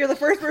you. You're the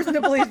first person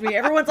to believe me.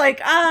 Everyone's like,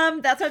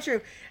 that's not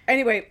true.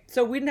 Anyway,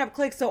 so we didn't have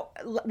cliques, so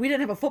we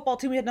didn't have a football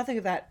team. We had nothing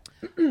of that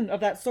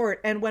of that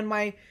sort. And when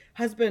my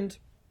husband,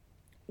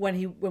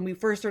 when we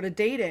first started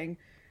dating,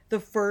 the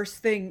first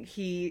thing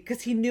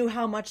because he knew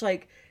how much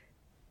like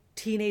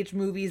teenage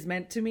movies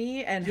meant to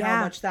me and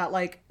how much that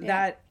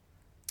that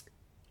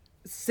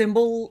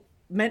symbol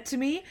meant to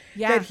me,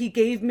 that he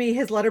gave me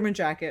his Letterman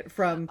jacket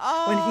from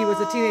when he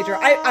was a teenager.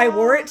 I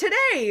wore it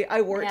today.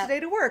 I wore it today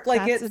to work.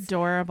 Like, that's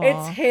adorable.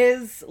 It's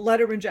his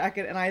Letterman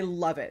jacket, and I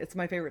love it. It's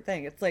my favorite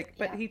thing. It's like,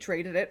 but he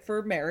traded it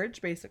for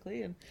marriage,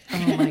 basically. And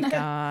oh my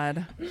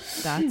God,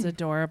 that's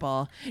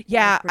adorable.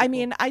 Yeah, I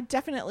mean, I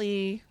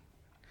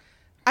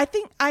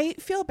think I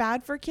feel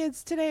bad for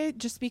kids today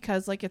just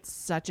because like it's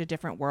such a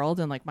different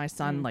world, and like my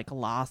son like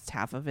lost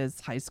half of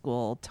his high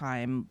school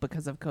time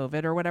because of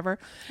COVID or whatever.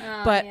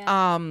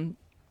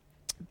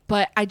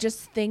 But I just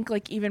think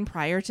like even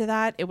prior to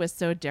that it was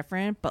so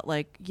different. But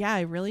like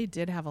I really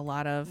did have a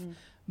lot of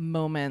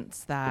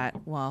moments that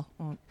a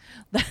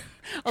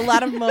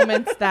lot of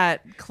moments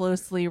that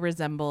closely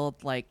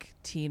resembled like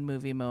teen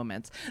movie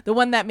moments. The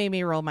one that made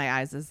me roll my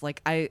eyes is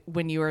like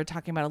when you were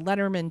talking about a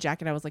Letterman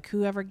jacket, I was like,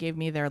 whoever gave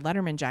me their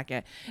Letterman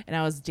jacket? And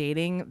I was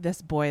dating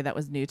this boy that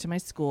was new to my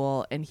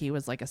school, and he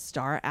was like a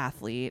star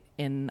athlete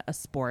in a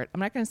sport. I'm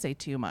not going to say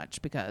too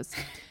much because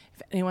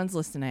if anyone's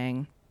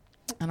listening,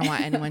 I don't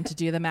want anyone to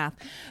do the math.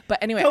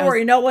 But anyway, don't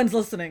worry, no one's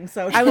listening.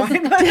 So I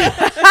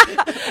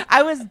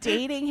was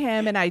dating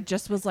him, and I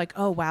just was like,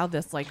 oh, wow,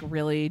 this like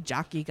really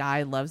jockey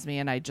guy loves me.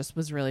 And I just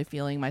was really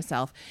feeling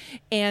myself.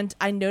 And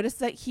I noticed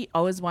that he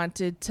always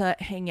wanted to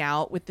hang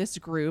out with this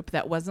group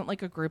that wasn't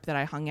like a group that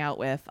I hung out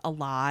with a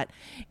lot.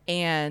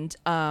 And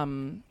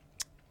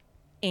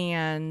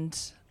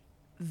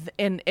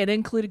it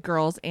included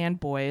girls and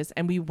boys.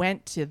 And we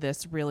went to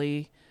this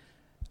really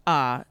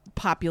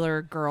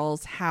popular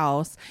girl's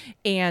house,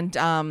 and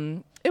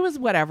it was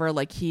whatever,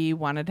 like he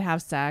wanted to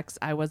have sex,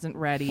 I wasn't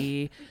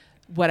ready,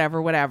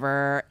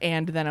 whatever,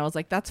 and then I was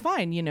like, that's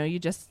fine, you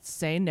just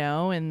say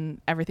no and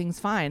everything's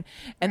fine.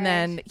 And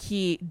then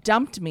he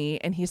dumped me,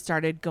 and he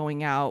started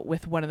going out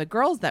with one of the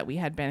girls that we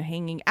had been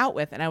hanging out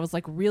with, and I was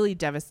like really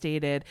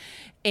devastated.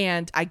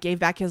 And I gave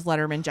back his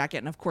Letterman jacket,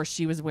 and of course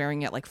she was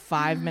wearing it like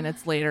 5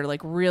 minutes later,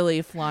 like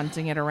really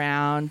flaunting it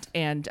around.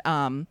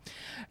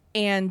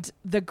 And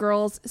the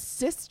girl's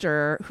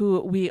sister, who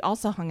we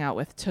also hung out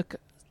with, took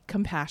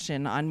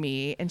compassion on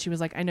me. And she was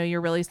like, I know you're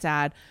really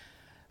sad.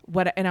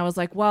 And I was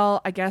like,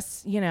 well, I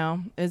guess,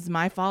 it's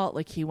my fault.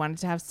 Like, he wanted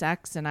to have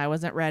sex and I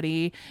wasn't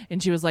ready.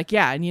 And she was like,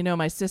 yeah. And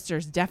my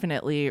sister's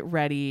definitely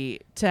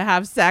ready to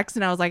have sex.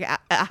 And I was like, ha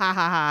ha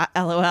ha,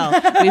 LOL.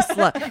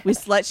 We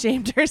slut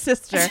shamed her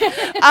sister.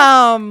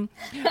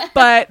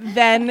 But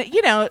then,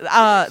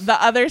 the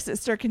other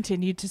sister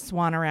continued to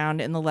swan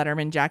around in the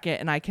Letterman jacket.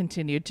 And I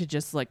continued to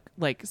just like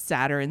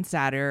sadder and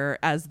sadder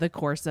as the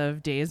course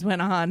of days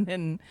went on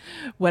and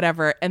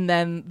whatever. And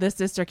then the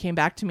sister came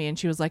back to me and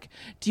she was like,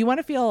 do you want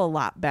to feel a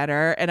lot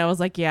better? And I was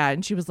like, yeah.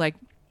 And she was like,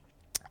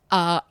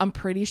 I'm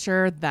pretty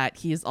sure that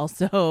he's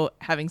also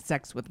having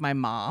sex with my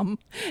mom.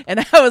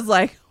 And I was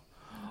like,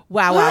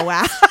 wow.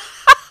 And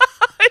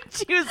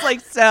she was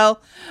like, so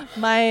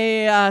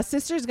my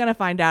sister's gonna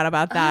find out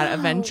about that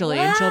eventually.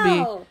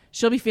 Wow. And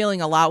she'll be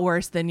feeling a lot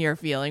worse than you're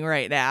feeling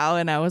right now.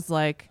 And I was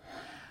like,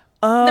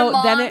 oh, the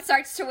mom then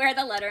starts to wear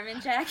the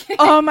Letterman jacket.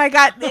 Oh my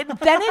God. Then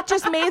it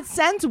just made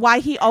sense why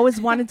he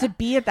always wanted to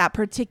be at that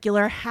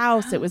particular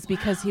house. It was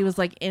because he was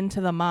like into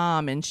the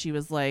mom, and she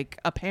was like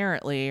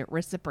apparently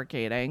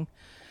reciprocating.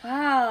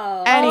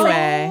 Wow.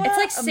 Anyway. It's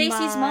like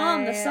Stacey's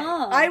Mom, the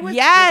song. I was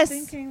just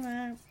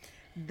thinking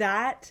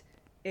that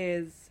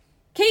is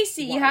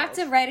Caissie, wild. You have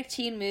to write a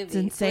teen movie. It's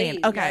insane.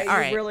 Please. Okay, all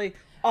right. Really,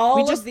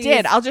 we just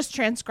did. I'll just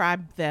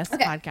transcribe this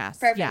podcast.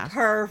 Perfect. Yeah.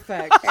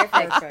 Perfect.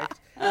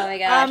 Oh my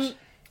gosh.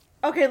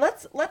 Okay,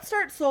 let's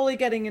start slowly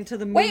getting into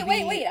the movie.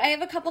 Wait. I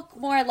have a couple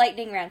more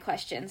lightning round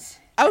questions.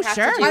 Oh, have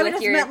sure. to do I with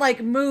just your... meant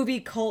like movie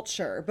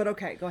culture, but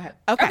okay, go ahead.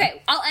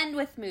 Okay, I'll end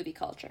with movie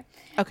culture.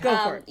 Okay. Go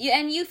for it.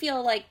 You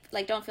feel like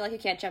don't feel like you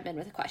can't jump in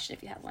with a question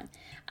if you have one.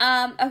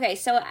 Okay,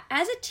 so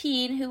as a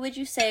teen, who would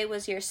you say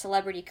was your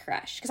celebrity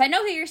crush? Because I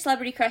know who your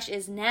celebrity crush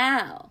is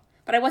now,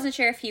 but I wasn't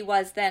sure if he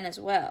was then as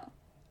well.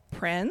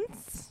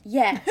 Prince?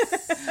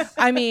 Yes.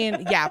 I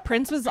mean, yeah,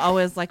 Prince was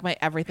always like my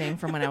everything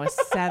from when I was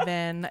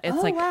 7.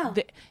 It's wow.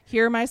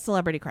 Here are my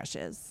celebrity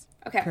crushes.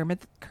 Okay.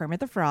 Kermit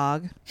the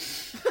Frog.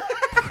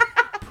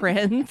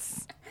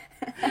 Prince.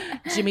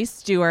 Jimmy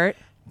Stewart.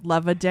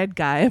 Love a dead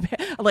guy.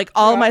 Like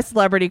all my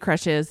celebrity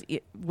crushes,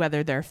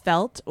 whether they're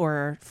felt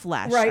or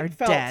flesh, are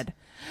felt. dead.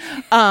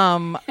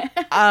 And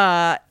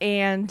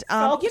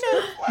Felt you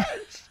know,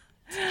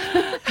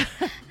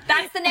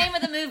 That's the name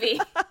of the movie.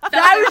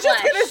 I was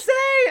just gonna say.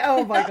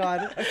 Oh my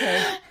god.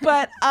 Okay.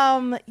 but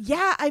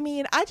yeah, I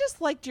mean, I just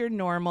liked your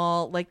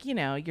normal, like, you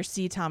know, your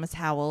C. Thomas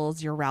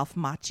Howells, your Ralph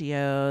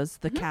Macchios,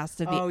 the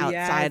cast of The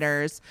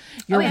Outsiders,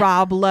 your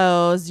Rob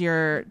Lowe's,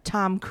 your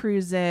Tom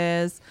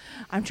Cruises.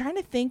 I'm trying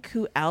to think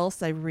who else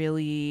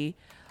when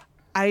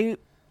I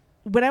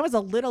was a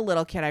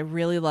little kid, I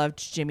really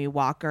loved Jimmy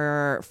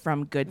Walker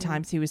from Good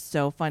Times. He was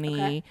so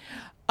funny.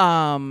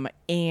 And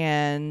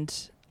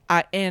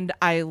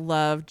I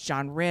loved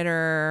John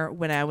Ritter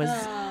when I was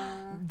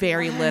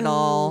very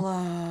little.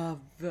 I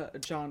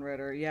love John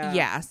Ritter. Yeah.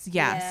 Yes.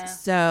 Yeah.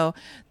 So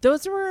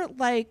those were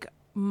like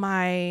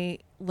my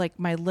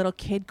little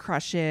kid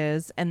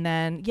crushes. And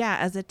then, yeah,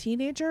 as a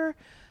teenager,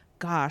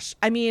 gosh,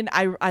 I mean,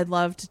 I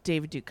loved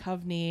David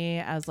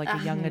Duchovny as like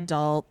a young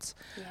adult.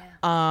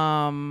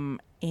 Yeah.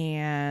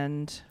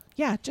 And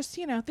yeah, just,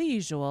 you know, the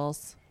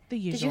usuals.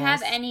 Did you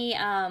have any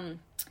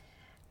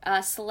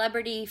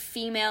celebrity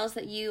females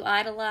that you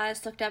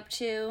idolized, looked up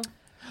to,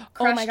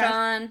 crushed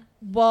on?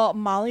 Well,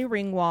 Molly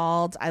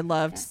Ringwald, I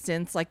loved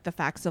since like The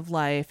Facts of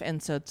Life,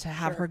 and so to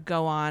have her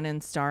go on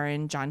and star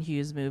in John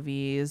Hughes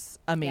movies,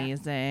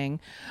 amazing.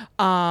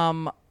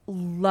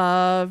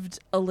 Loved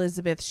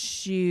Elizabeth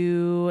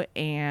Shue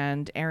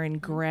and Erin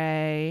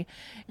Gray,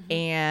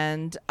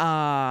 and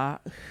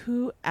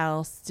who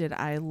else did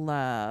I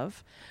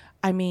love?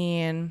 I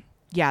mean,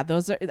 yeah,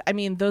 those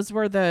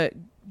were the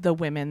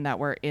women that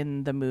were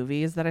in the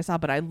movies that I saw,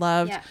 but I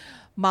loved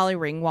Molly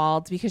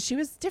Ringwald because she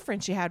was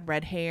different. She had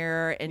red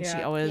hair, and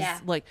she always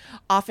like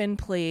often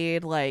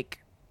played like,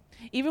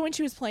 even when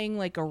she was playing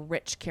like a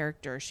rich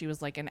character, she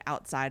was like an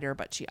outsider,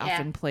 but she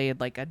often played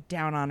like a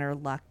down on her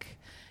luck,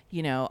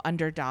 you know,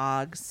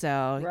 underdog.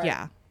 So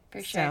yeah,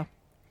 for sure. So,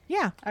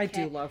 yeah, I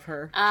do love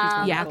her.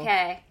 yeah.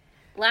 Okay.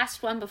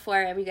 Last one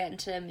before we get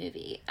into a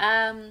movie.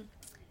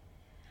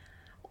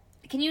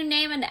 Can you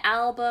name an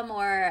album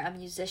or a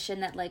musician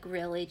that like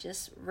really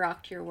just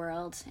rocked your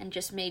world and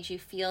just made you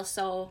feel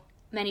so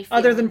many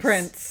feelings? Other than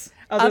Prince.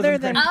 Other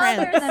than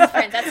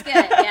Prince. That's good.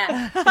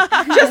 Yeah.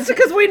 Just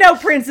because we know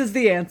Prince is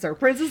the answer.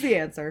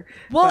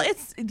 Well,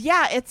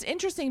 it's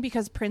interesting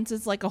because Prince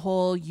is like a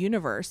whole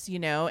universe, you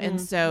know,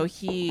 and so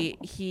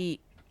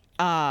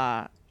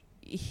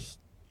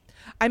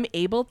I'm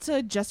able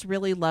to just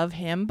really love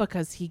him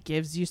because he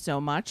gives you so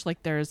much.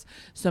 Like there's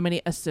so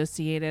many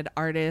associated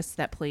artists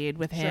that played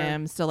with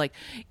him. So like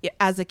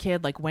as a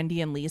kid, like Wendy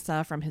and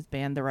Lisa from his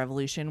band The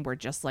Revolution were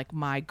just like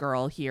my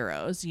girl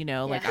heroes, you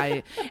know,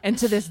 like and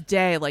to this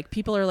day, like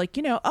people are like,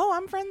 you know, oh,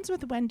 I'm friends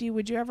with Wendy.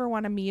 Would you ever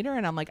want to meet her?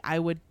 And I'm like, I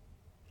would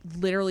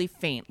literally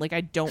faint. Like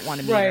I don't want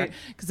to meet her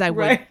because I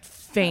would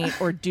faint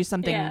or do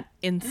something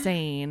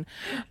insane.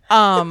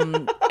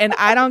 And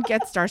I don't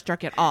get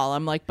starstruck at all.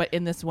 I'm like, but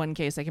in this one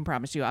case, I can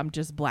promise you, I'm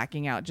just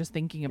blacking out just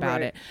thinking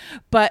about it.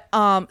 But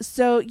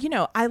so, you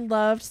know, I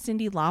loved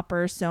Cyndi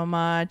Lauper so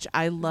much.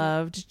 I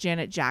loved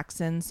Janet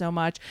Jackson so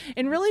much.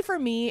 And really for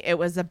me, it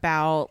was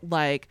about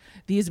like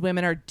these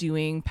women are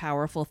doing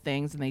powerful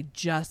things and they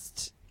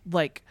just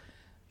like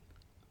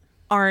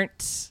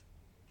aren't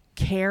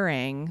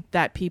caring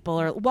that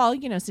people are, well,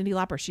 you know, Cyndi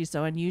Lauper, she's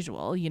so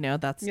unusual, you know,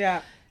 that's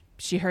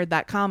she heard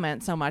that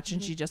comment so much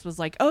and she just was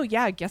like, oh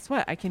yeah, guess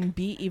what, I can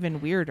be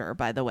even weirder,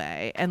 by the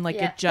way. And like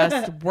it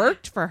just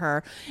worked for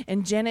her.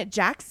 And Janet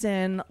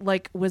Jackson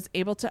like was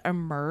able to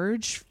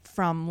emerge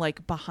from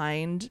like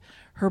behind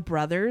her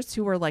brothers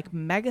who were like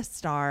mega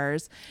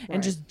stars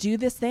and just do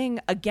this thing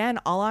again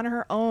all on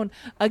her own.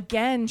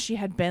 Again, she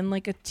had been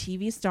like a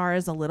TV star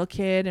as a little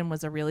kid and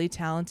was a really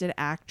talented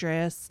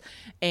actress,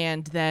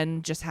 and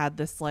then just had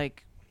this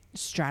like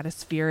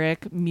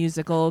stratospheric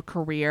musical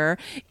career.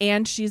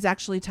 And she's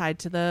actually tied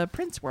to the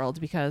Prince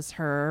world because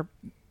her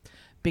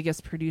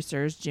biggest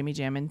producers, Jimmy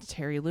Jam and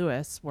Terry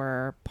Lewis,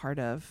 were part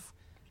of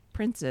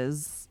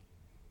Prince's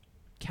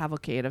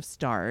cavalcade of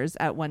stars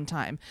at one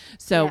time.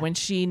 So when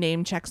she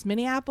name checks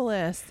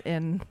Minneapolis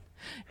in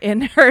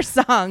her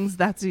songs,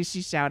 that's who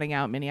she's shouting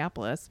out,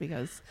 Minneapolis,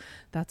 because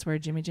that's where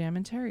Jimmy Jam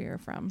and Terry are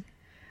from.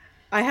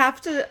 I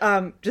have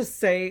to just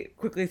say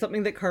quickly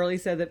something that Carly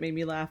said that made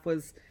me laugh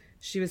was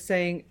she was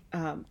saying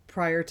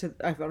prior to,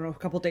 I don't know, a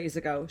couple days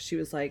ago, she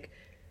was like,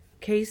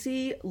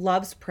 Caissie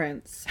loves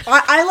Prince.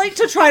 I like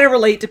to try to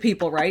relate to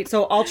people, right?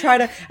 So I'll try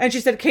to, and she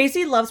said,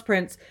 Caissie loves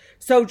Prince,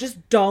 so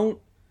just don't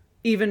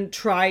even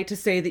try to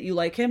say that you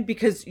like him,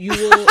 because you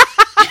will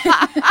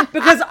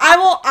because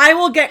I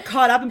will get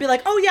caught up and be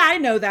like, oh yeah, I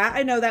know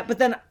that, but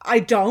then I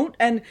don't,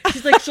 and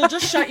she's like, she'll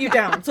just shut you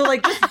down. So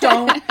like, just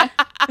don't.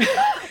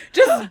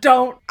 Just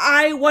don't.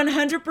 I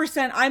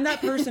 100%, I'm that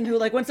person who,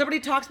 like, when somebody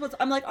talks about,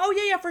 I'm like, oh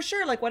yeah, for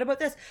sure. Like, what about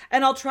this?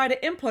 And I'll try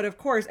to input, of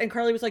course. And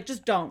Carly was like,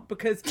 just don't,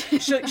 because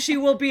she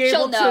will be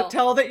able to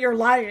tell that you're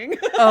lying.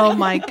 Oh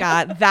my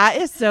God. That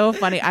is so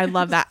funny. I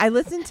love that. I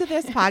listened to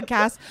this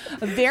podcast.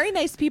 Very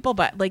nice people,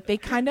 but like they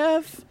kind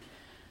of,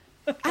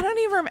 I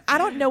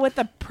don't know what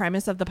the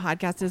premise of the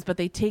podcast is, but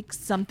they take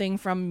something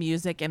from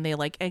music and they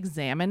like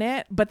examine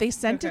it, but they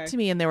sent it to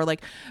me and they were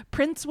like,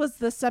 Prince was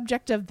the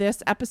subject of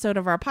this episode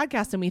of our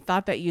podcast and we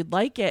thought that you'd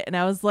like it. And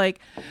I was like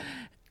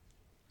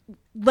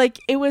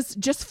it was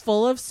just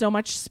full of so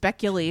much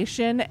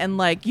speculation, and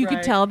like you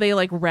could tell they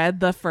like read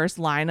the first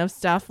line of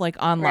stuff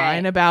like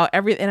online about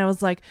everything, and I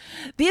was like,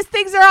 these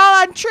things are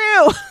all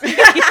untrue.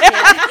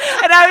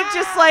 And I was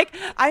just like,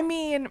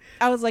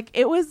 I was like,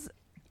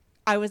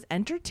 I was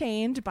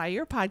entertained by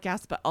your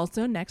podcast, but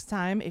also next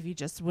time, if you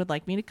just would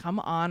like me to come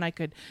on, I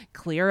could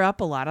clear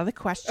up a lot of the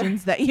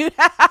questions that you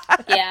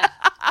had.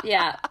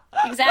 Yeah,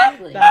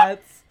 exactly.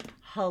 That's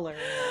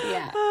hilarious.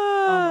 Yeah.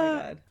 Oh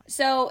my God.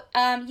 So,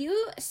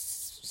 you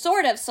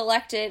sort of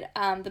selected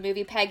the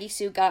movie Peggy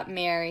Sue Got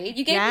Married.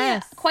 You gave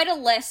me quite a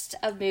list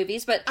of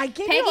movies, but I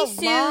gave you a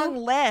long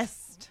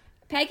list.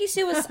 Peggy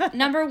Sue was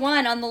number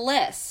 1 on the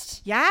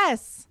list.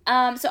 Yes.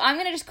 So I'm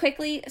going to just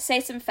quickly say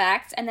some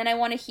facts, and then I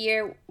want to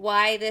hear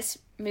why this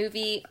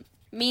movie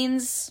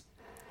means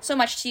so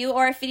much to you,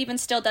 or if it even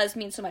still does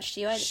mean so much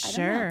to you. I don't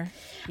know.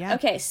 Yeah.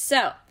 Okay,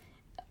 so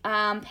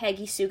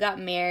Peggy Sue Got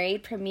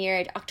Married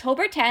premiered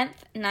October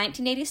 10th,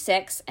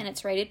 1986, and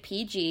it's rated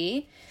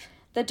PG.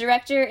 The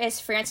director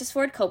is Francis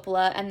Ford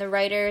Coppola, and the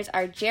writers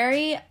are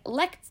Jerry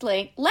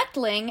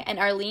Lechtling and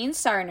Arlene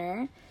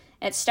Sarner.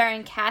 It's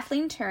starring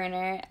Kathleen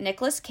Turner,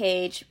 Nicolas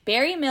Cage,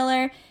 Barry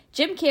Miller,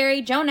 Jim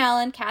Carrey, Joan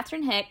Allen,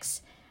 Catherine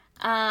Hicks,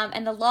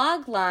 and the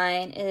log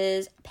line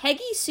is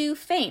Peggy Sue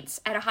faints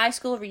at a high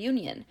school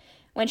reunion.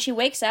 When she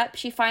wakes up,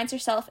 she finds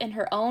herself in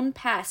her own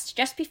past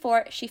just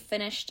before she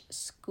finished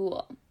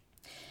school.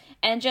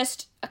 And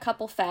just a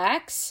couple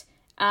facts.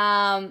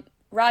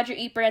 Roger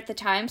Ebert at the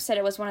time said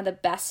it was one of the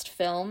best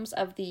films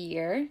of the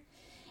year.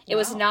 It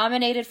was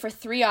nominated for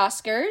 3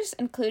 Oscars,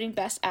 including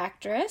Best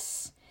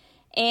Actress.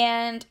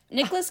 And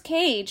Nicolas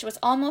Cage was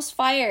almost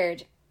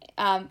fired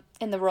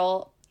in the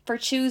role for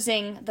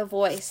choosing the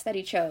voice that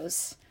he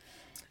chose.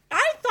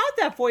 I thought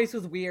that voice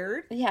was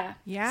weird. Yeah.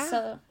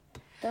 So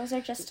those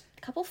are just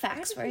a couple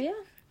facts for you.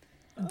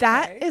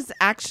 That is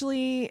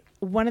actually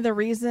one of the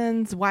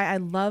reasons why I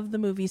love the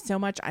movie so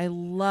much. I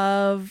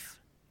love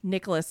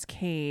Nicolas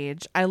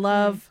Cage. I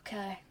love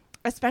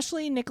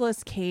especially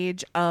Nicolas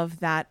Cage of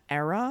that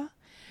era,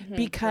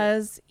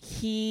 because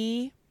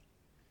he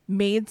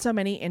made so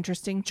many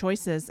interesting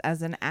choices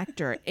as an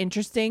actor.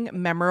 Interesting,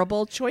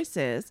 memorable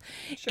choices.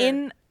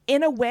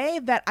 In a way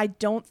that I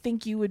don't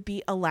think you would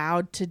be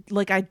allowed to,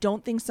 like, I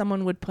don't think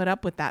someone would put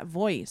up with that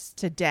voice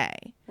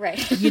today.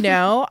 Right. You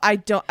know, I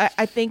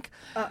think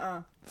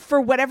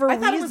for whatever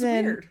reason. It was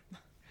weird.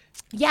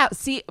 Yeah,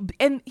 see,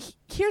 and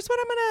here's what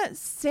I'm going to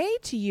say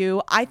to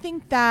you. I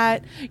think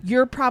that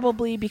you're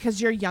probably,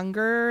 because you're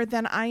younger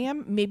than I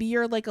am, maybe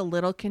you're like a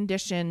little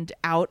conditioned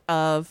out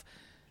of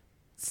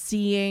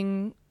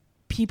seeing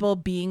people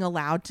being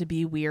allowed to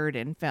be weird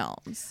in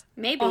films.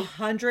 Maybe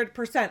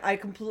 100%. I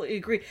completely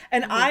agree.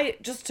 And I,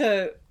 just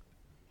to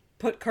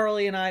put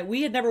Carly and I,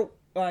 we had never,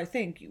 I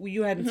think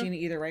you hadn't seen it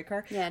either, right,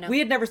 Car? Yeah, no. We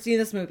had never seen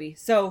this movie.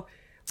 So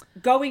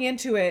going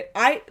into it,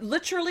 I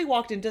literally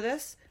walked into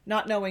this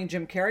not knowing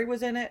Jim Carrey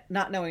was in it,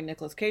 not knowing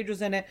Nicolas Cage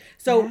was in it.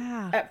 So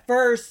at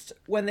first,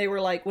 when they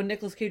were like, when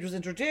Nicolas Cage was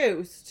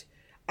introduced,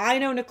 I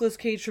know Nicolas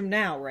Cage from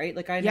now, right?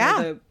 Like, I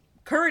know the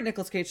current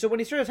Nicolas Cage. So when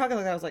he started talking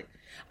like that, I was like,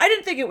 I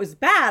didn't think it was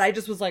bad. I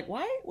just was like,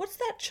 why? What's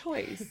that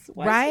choice?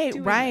 Why is he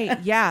doing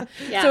that? Yeah.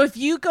 So if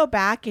you go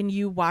back and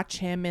you watch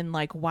him in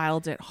like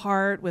Wild at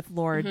Heart with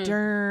Laura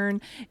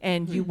Dern,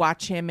 and you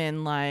watch him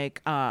in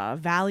like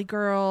Valley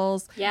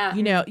Girls,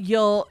 you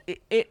know,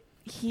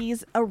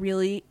 he's a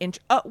really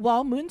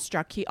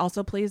Moonstruck. He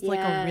also plays like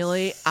a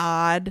really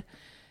odd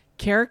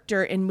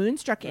character in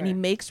Moonstruck, and he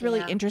makes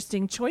really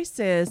interesting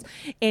choices.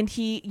 And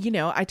he, you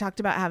know, I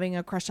talked about having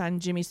a crush on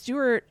Jimmy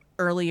Stewart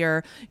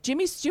earlier.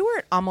 Jimmy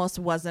Stewart almost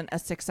wasn't a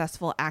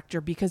successful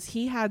actor because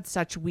he had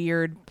such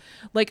weird,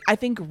 like, I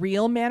think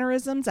real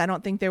mannerisms. I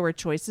don't think they were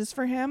choices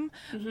for him,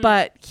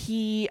 but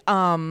he,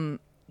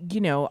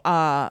 you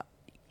know,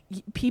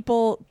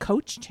 people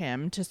coached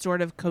him to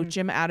sort of coach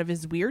him out of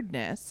his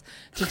weirdness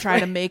to try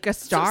to make a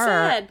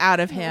star out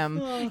of him.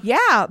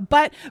 Yeah,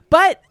 but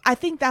I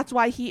think that's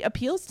why he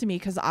appeals to me,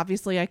 because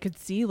obviously I could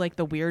see like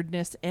the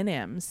weirdness in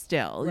him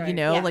still, you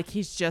know, like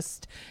he's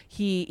just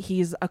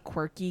he's a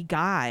quirky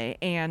guy,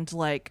 and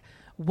like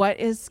what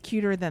is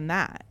cuter than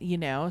that, you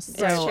know?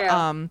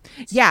 So,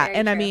 yeah,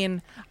 and true. I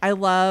mean, I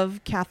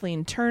love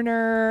Kathleen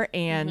Turner,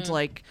 and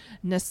like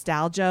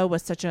nostalgia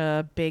was such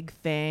a big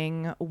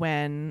thing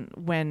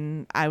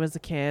when I was a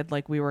kid.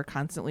 Like we were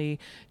constantly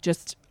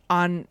just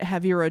on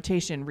heavy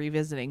rotation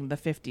revisiting the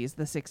 50s,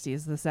 the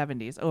 60s, the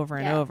 70s over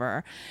and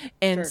over.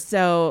 And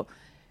so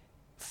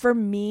for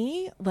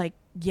me, like,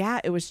 yeah,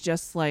 it was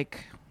just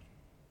like,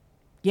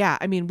 yeah,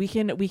 I mean, we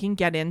can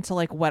get into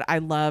like what I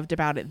loved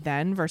about it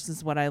then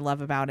versus what I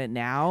love about it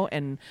now,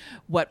 and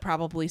what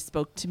probably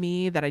spoke to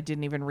me that I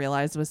didn't even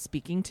realize was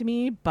speaking to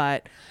me.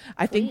 But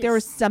I think there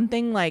was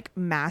something like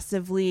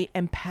massively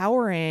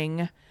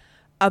empowering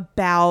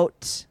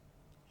about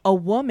a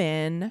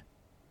woman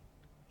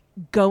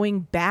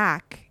going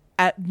back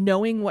at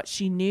knowing what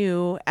she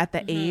knew at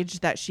the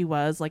age that she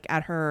was, like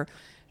at her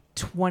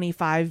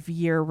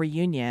 25-year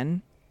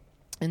reunion.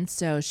 And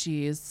so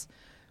she's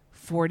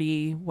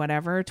 40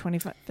 whatever,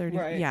 25 30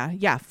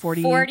 yeah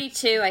 40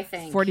 42, I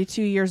think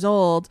 42 years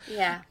old,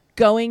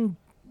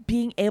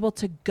 being able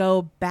to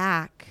go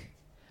back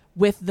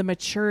with the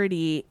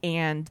maturity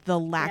and the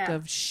lack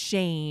of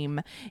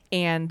shame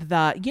and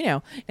the, you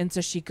know, and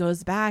so she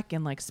goes back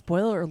and, like,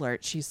 spoiler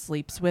alert, she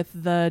sleeps with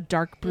the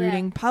dark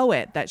brooding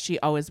poet that she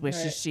always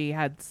wishes she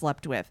had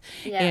slept with.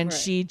 And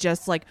she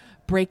just like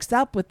breaks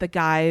up with the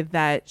guy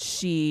that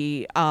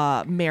she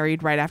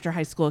married right after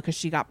high school because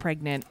she got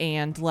pregnant,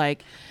 and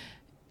like,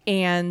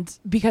 and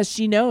because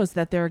she knows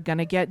that they're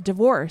gonna get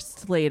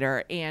divorced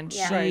later, and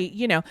she,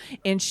 you know,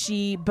 and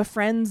she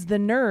befriends the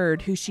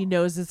nerd who she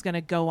knows is gonna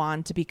go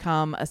on to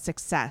become a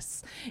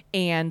success,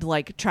 and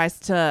like tries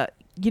to,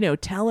 you know,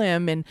 tell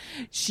him. And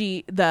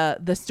she,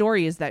 the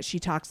story is that she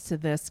talks to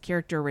this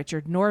character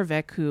Richard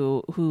Norvik,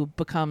 who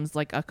becomes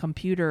like a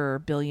computer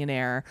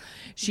billionaire.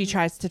 She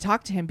tries to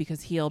talk to him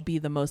because he'll be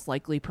the most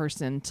likely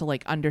person to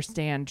like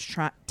understand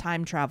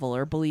time travel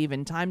or believe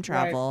in time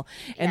travel,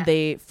 and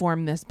they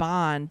form this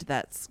bond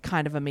that's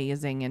kind of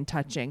amazing and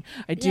touching.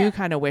 I do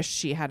kind of wish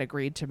she had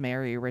agreed to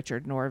marry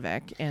Richard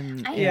Norvik.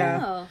 And I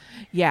know.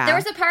 There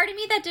was a part of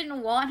me that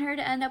didn't want her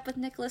to end up with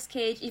Nicolas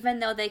Cage, even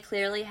though they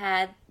clearly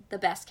had the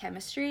best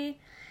chemistry.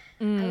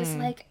 I was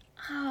like,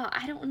 oh,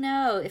 I don't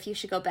know if you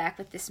should go back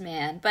with this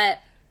man, but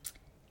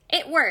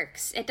it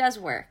works. It does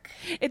work.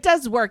 It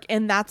does work.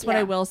 And that's what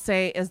I will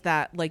say is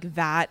that, like,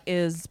 that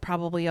is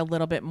probably a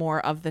little bit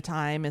more of the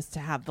time, is to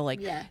have the like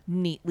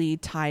neatly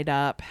tied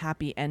up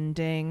happy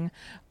ending.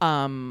 But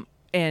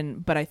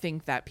I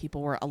think that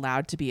people were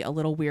allowed to be a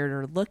little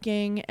weirder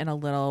looking and a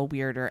little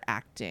weirder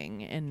acting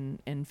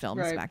in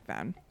films back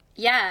then.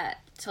 Yeah,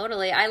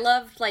 totally. I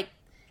loved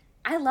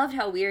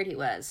how weird he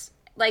was.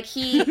 Like,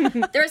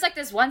 there was like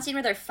this one scene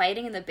where they're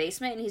fighting in the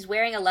basement and he's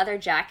wearing a leather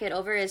jacket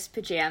over his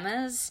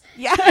pajamas.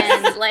 Yeah.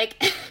 And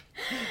like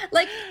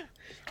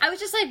I was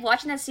just like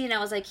watching that scene and I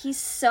was like, he's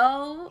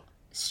so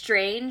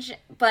strange,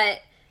 but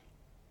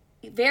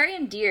very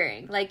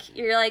endearing. Like,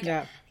 you're like,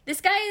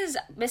 this guy is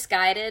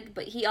misguided,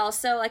 but he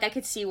also, like, I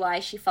could see why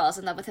she falls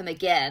in love with him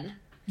again.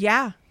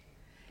 Yeah.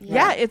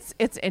 Yeah,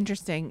 it's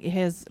interesting.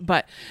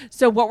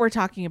 So what we're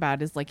talking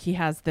about is like he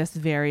has this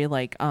very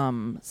like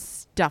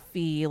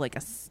stuffy, like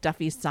a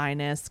stuffy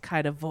sinus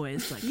kind of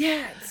voice, like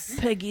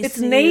Peggy. It's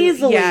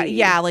nasally.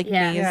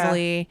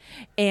 Nasally.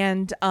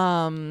 And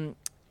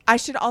I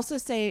should also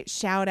say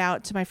shout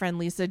out to my friend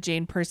Lisa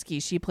Jane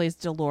Persky. She plays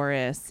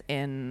Dolores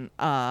in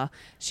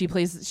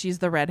she's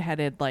the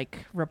redheaded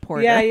like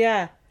reporter. Really?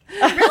 Yeah.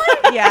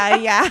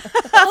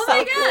 Oh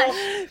my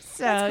gosh.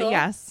 So cool.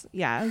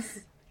 Yes.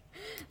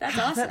 That's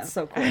awesome. That's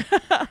so cool.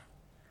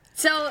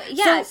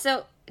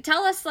 So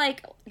tell us,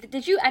 like,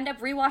 did you end up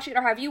rewatching it,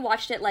 or have you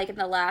watched it like in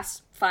the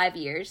last 5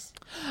 years?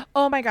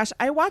 Oh my gosh,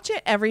 I watch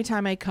it every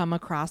time I come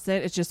across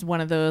it. It's just one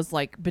of those,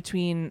 like,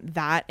 between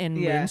that and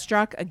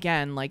Moonstruck,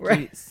 again, like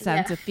you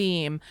sense a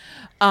theme.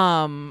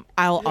 I'll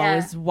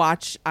always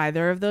watch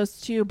either of those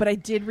two, but I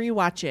did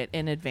rewatch it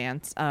in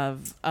advance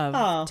of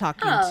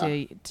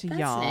talking to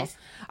y'all. Nice.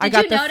 I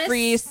got the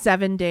free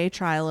 7-day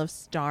trial of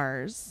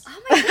Stars.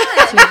 Oh my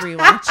god! To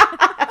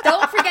rewatch.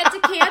 Don't forget to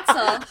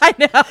cancel. I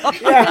know.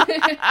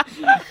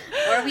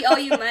 Or we owe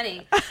you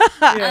money.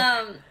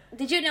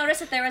 Did you notice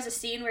that there was a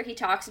scene where he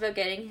talks about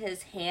getting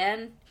his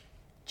hand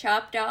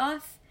chopped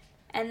off,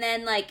 and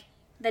then like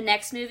the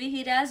next movie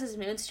he does is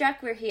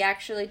Moonstruck, where he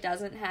actually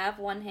doesn't have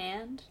one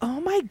hand?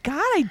 Oh my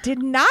god, I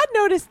did not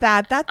notice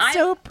that. That's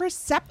so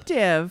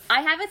perceptive.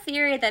 I have a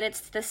theory that it's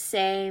the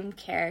same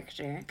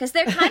character, because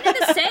they're kind of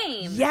the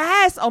same.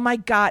 Yes. Oh my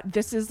god,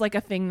 this is like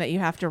a thing that you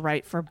have to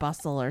write for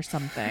Bustle or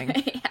something.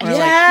 Or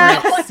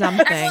like for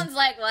something. Everyone's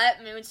like, what?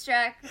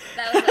 Moonstruck?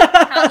 That was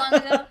like, how long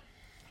ago?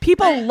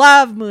 People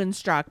love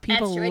Moonstruck.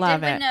 People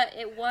love it.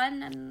 It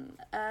won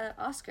an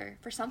Oscar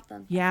for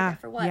something. Yeah.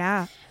 For what?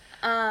 Yeah.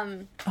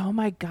 Oh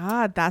my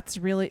god, that's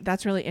really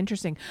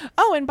interesting.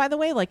 Oh, and by the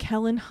way, like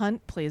Helen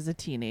Hunt plays a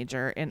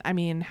teenager, and I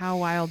mean, how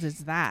wild is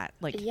that?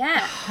 Like,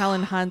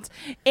 Helen Hunt,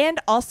 and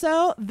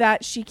also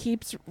that she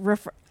keeps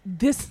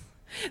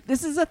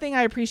This is a thing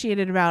I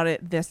appreciated about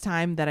it this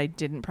time that I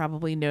didn't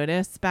probably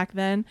notice back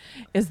then,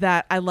 is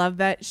that I love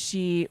that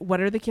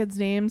what are the kids'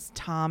 names?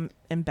 Tom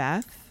and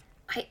Beth?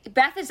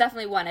 Beth is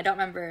definitely one. I don't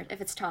remember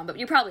if it's Tom, but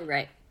you're probably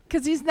right.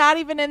 Because he's not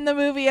even in the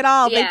movie at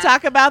all. Yeah. They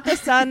talk about the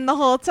son the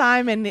whole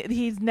time, and they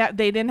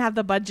didn't have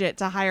the budget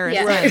to hire a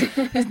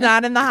son. He's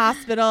not in the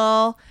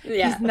hospital.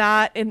 Yeah. He's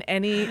not in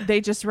any. They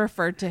just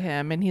referred to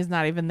him, and he's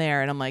not even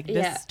there. And I'm like,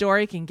 this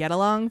story can get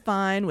along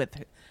fine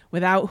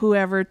without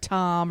whoever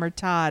Tom or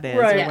Todd is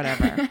or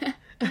whatever.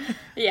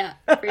 Yeah,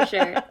 for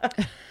sure.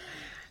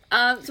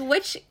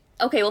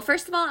 Well,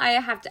 first of all, I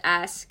have to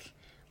ask,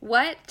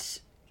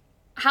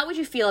 how would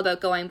you feel about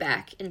going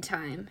back in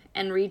time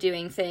and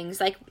redoing things?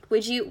 Like,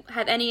 would you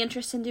have any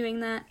interest in doing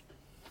that?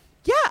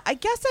 Yeah, I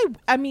guess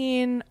I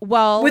mean,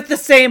 well, with the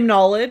same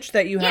knowledge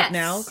that you have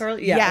now,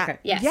 Carly? Yeah. Okay.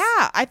 Yes.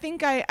 Yeah, I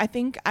think I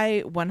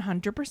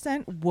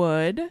 100%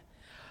 would.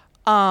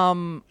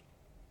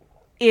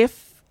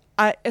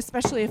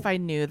 Especially if I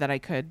knew that I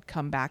could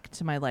come back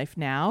to my life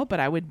now,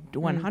 but I would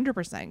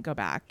 100% go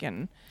back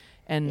and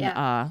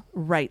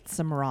right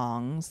some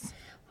wrongs.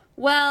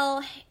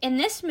 Well, in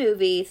this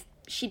movie,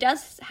 she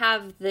does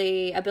have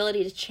the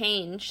ability to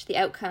change the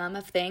outcome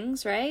of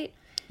things, right?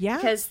 Yeah.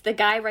 Because the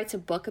guy writes a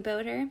book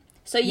about her.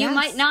 So you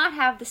might not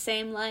have the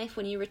same life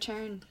when you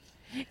return.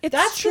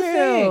 That's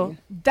true.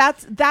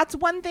 That's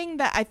one thing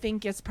that I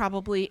think is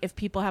probably, if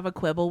people have a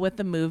quibble with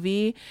the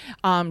movie,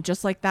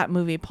 just like that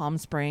movie Palm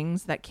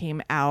Springs that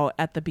came out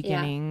at the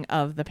beginning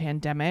of the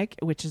pandemic,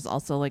 which is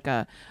also like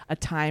a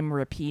time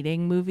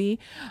repeating movie.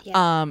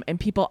 And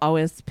people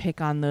always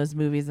pick on those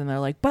movies and they're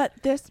like,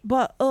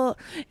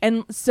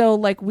 and so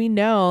like we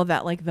know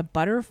that like the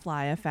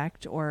butterfly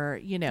effect, or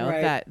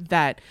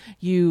that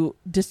you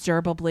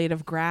disturb a blade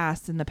of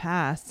grass in the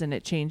past and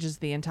it changes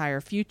the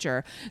entire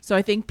future. So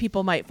I think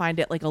people might find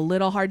it like a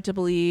little hard to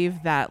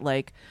believe that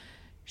like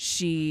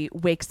she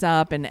wakes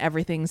up and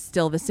everything's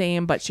still the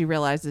same, but she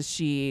realizes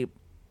she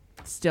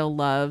still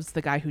loves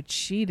the guy who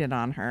cheated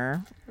on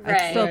her. Right.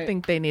 I still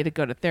think they need to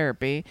go to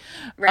therapy.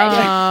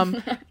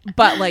 Right.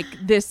 But like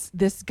this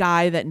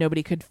guy that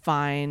nobody could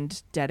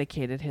find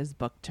dedicated his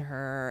book to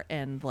her,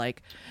 and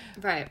like,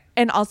 right.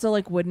 And also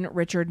like, wouldn't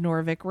Richard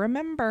Norvik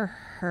remember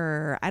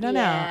her? I don't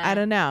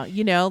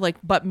know, like,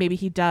 but maybe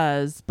he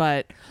does,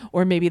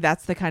 or maybe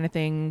that's the kind of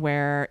thing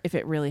where if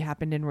it really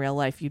happened in real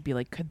life, you'd be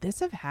like, could this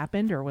have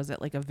happened, or was it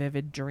like a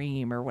vivid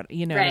dream, or what,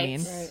 what I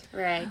mean?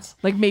 Right.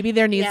 Like maybe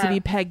there needs to be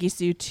Peggy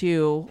Sue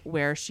 2,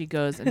 where she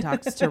goes and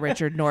talks to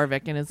Richard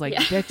Norvik and is like,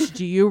 bitch,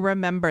 do you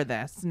remember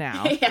this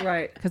now?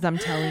 Right. Because I'm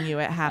telling you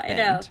it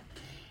happened. I know.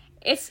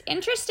 It's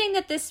interesting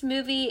that this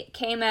movie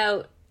came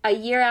out a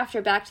year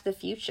after Back to the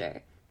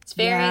Future. It's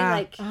very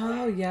like...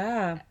 Oh,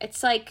 yeah.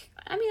 It's like,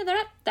 I mean, they're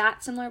not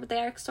that similar, but they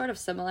are sort of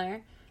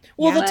similar.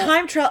 Well, the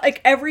time travel...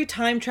 Like, every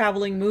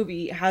time-traveling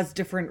movie has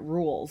different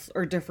rules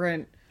or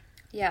different...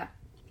 Yeah.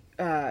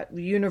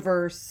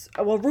 Universe...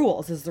 Well,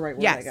 rules is the right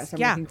word, I guess I'm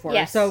looking for.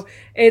 Yes. So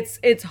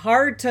it's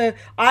hard to...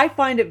 I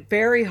find it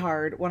very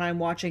hard when I'm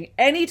watching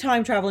any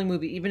time-traveling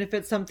movie, even if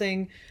it's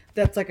something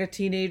that's like a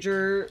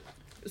teenager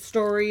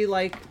story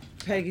like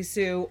Peggy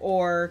Sue,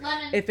 or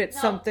if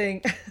it's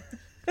something...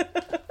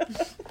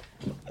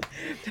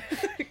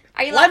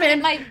 Are you laughing at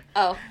my...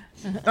 Oh.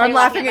 I'm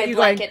laughing at you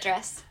going... blanket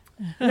dress?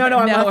 No,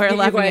 I'm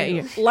laughing at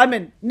you.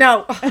 Lemon.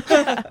 No.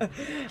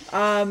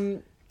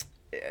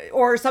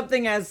 Or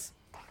something as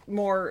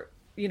more,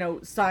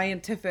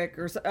 scientific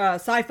or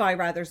sci-fi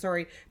rather,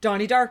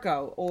 Donnie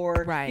Darko,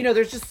 or,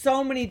 there's just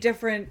so many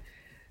different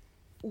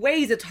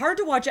ways. It's hard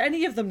to watch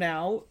any of them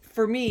now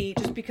for me,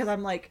 just because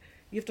I'm like,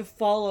 you have to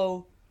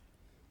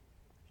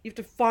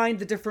find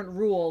the different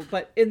rules.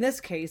 But in this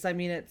case, I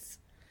mean,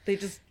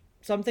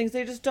 some things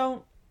they just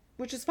don't,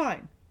 which is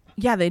fine.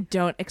 Yeah, they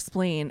don't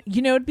explain.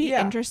 It'd be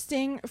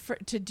interesting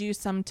to do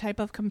some type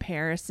of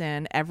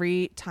comparison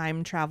every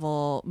time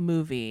travel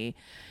movie,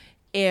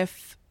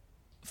 if,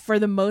 for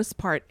the most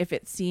part, if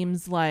it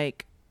seems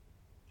like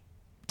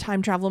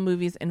time travel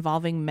movies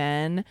involving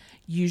men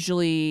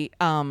usually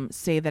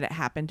say that it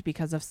happened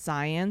because of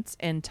science,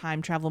 and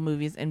time travel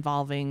movies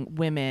involving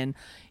women,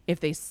 if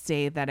they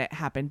say that it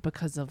happened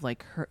because of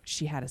like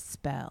she had a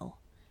spell,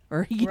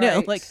 or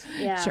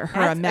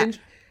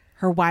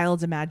her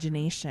wild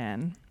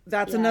imagination.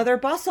 That's another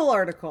Bustle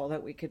article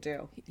that we could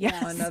do.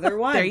 Yes. Another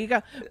one. There you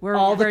go.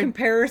 The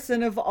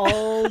comparison of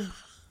all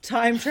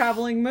time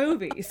traveling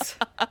movies.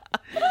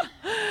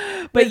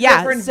 But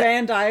different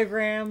Venn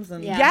diagrams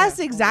and yes,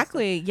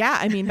 exactly. Yeah,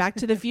 I mean, Back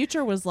to the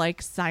Future was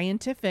like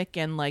scientific,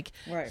 and like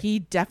he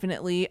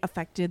definitely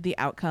affected the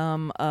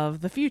outcome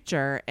of the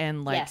future,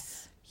 and like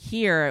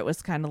here it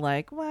was kind of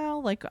like,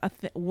 well, like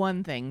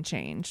one thing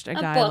changed. A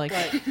guy book,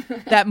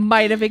 like that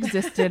might have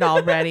existed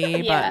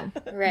already, but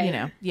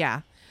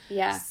Yeah.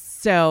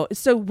 So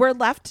we're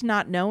left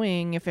not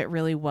knowing if it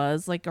really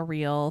was like a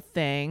real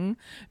thing,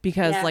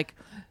 because like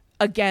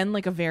again,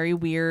 like a very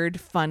weird,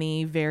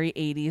 funny, very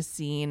 80s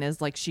scene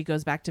is like she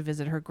goes back to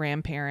visit her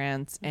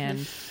grandparents and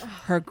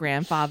her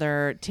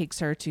grandfather takes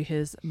her to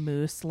his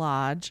moose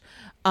lodge.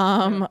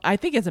 I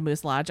think it's a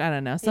moose lodge. I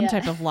don't know. Some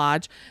type of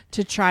lodge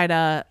to try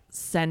to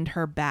send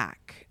her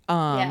back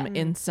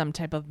in some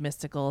type of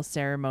mystical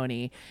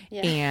ceremony.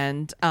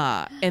 And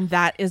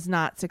that is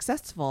not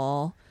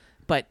successful,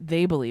 but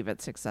they believe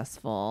it's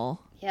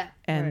successful. Yeah.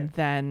 And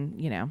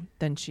then,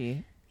 then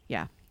she,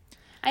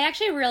 I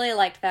actually really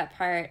liked that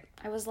part.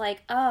 I was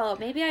like, oh,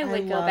 maybe I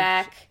would go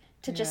back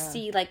to just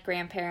see like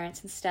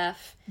grandparents and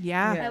stuff.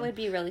 Yeah. That would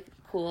be really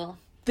cool.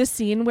 The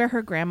scene where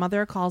her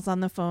grandmother calls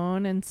on the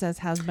phone and says,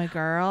 "How's my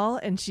girl?"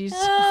 And she's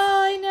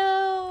I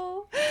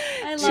know.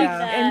 I love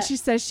that. And she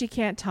says she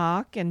can't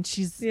talk and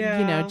she's,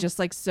 just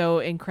like so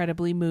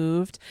incredibly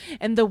moved.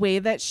 And the way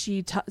that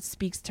she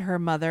speaks to her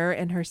mother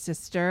and her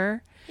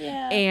sister.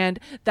 Yeah. And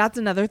that's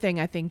another thing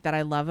I think that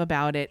I love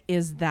about it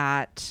is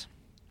that,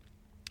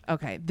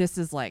 okay, this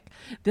is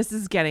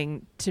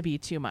getting to be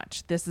too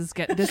much. This is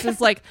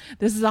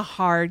a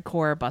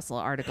hardcore Bustle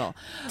article.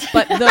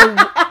 But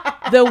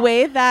the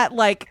way that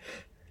like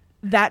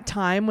that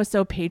time was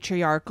so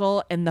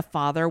patriarchal and the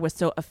father was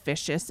so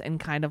officious and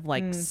kind of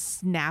like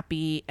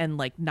snappy and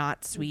like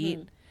not sweet.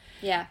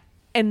 Mm-hmm. Yeah.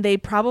 And they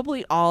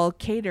probably all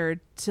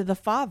catered to the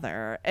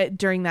father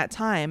during that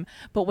time.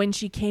 But when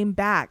she came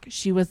back,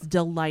 she was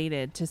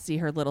delighted to see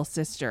her little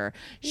sister.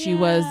 She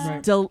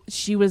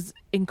was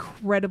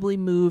incredibly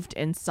moved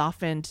and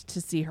softened to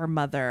see her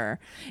mother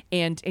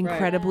and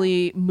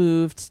incredibly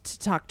moved to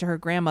talk to her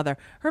grandmother.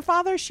 Her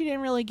father, she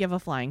didn't really give a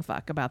flying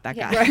fuck about that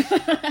guy.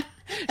 Right.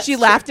 She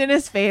laughed in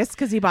his face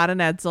because he bought an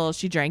Edsel.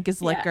 She drank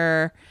his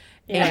liquor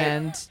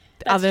and...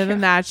 Other than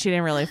that, she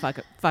didn't really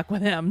fuck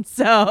with him.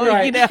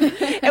 So,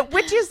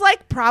 which is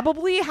like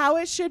probably how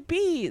it should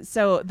be.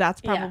 So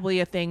that's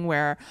probably a thing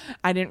where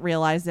I didn't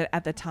realize it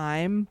at the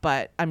time,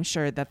 but I'm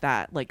sure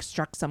that like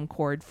struck some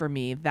chord for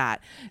me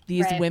that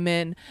these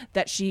women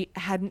that she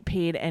hadn't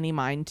paid any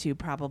mind to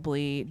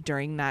probably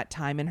during that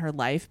time in her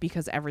life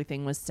because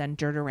everything was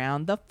centered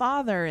around the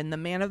father and the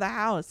man of the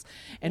house.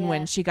 And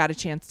when she got a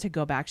chance to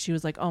go back, she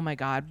was like, oh my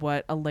God,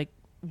 what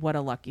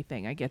a lucky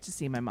thing. I get to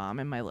see my mom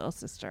and my little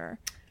sister.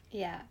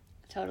 Yeah,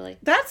 totally.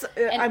 That's,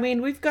 I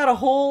mean, we've got a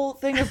whole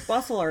thing of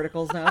Bustle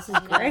articles now. This is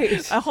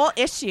great. A whole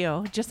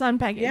issue just on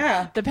Peggy.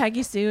 Yeah. The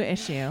Peggy Sue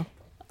issue. Oh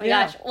my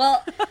gosh.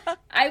 Well,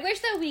 I wish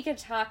that we could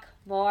talk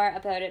more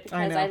about it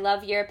because I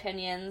love your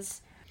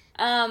opinions.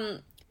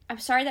 I'm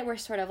sorry that we're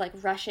sort of like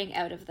rushing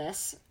out of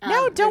this.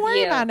 No, don't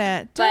worry about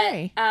it.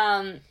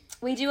 But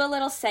we do a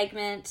little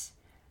segment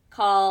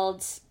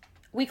called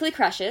Weekly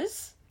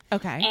Crushes.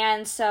 Okay.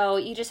 And so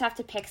you just have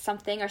to pick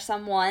something or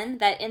someone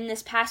that in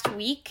this past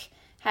week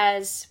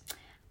has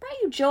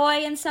brought you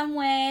joy in some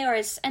way or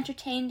has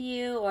entertained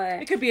you, or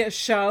it could be a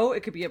show,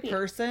 it could be a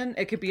person,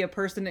 it could be a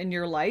person in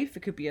your life,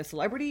 it could be a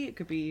celebrity, it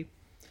could be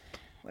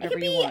whatever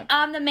you want.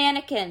 The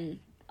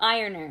mannequin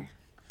ironer.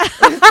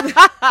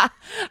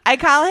 I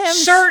call him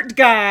Shirt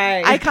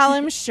Guy. I call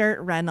him Shirt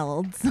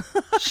Reynolds.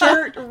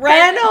 Shirt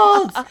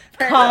Reynolds.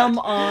 Come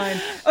on.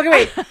 Okay,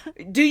 wait.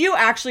 Do you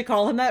actually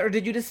call him that, or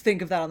did you just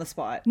think of that on the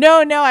spot? No,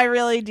 I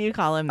really do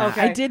call him that.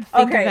 Okay. I did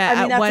think of it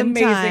at one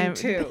time.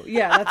 That's amazing too.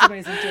 Yeah, that's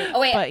amazing too. Oh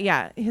wait, but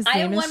yeah, his I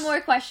name have one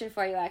more question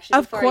for you, actually.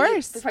 Of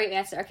course. Before you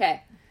answer,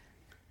 okay.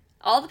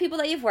 All the people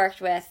that you've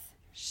worked with.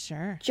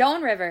 Sure.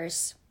 Joan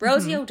Rivers,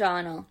 Rosie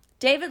O'Donnell,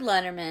 David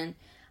Letterman,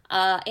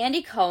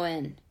 Andy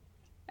Cohen.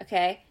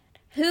 Okay,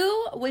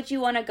 who would you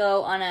want to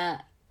go on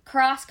a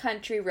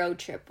cross-country road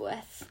trip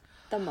with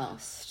the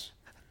most?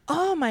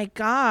 Oh my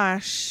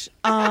gosh,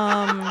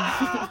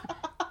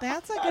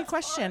 that's a good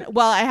question.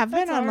 Well, I have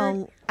been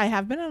on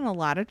a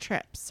lot of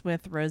trips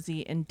with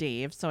Rosie and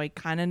Dave, so I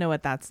kind of know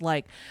what that's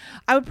like.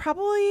 I would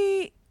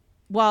probably,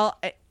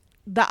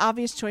 the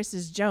obvious choice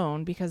is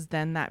Joan, because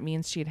then that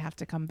means she'd have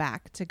to come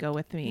back to go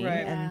with me.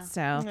 Right. And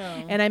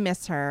and I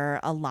miss her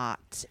a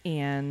lot.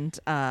 And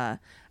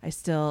I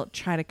still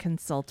try to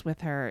consult with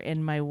her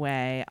in my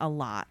way a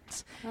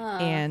lot.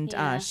 And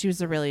she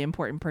was a really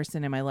important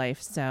person in my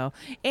life. So,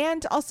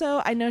 and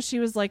also I know she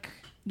was like,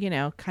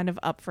 kind of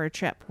up for a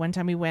trip. One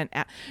time we went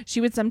she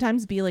would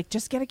sometimes be like,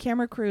 just get a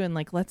camera crew and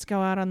like, let's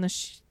go out on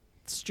the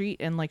street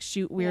and like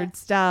shoot weird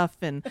stuff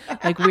and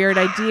like weird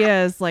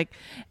ideas, like.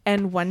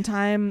 And one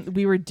time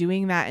we were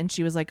doing that and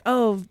she was like,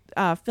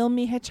 film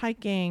me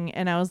hitchhiking,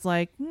 and I was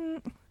like,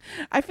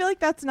 I feel like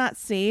that's not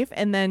safe.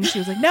 And then she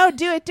was like, no,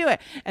 do it.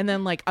 And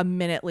then like a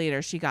minute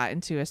later she got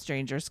into a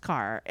stranger's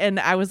car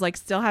and I was like,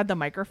 still had the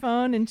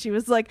microphone, and she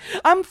was like,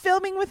 I'm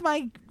filming with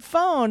my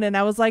phone, and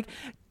I was like,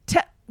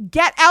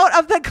 get out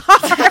of the car.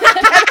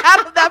 Get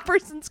out of that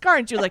person's car.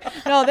 And she was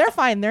like, no, they're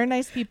fine, they're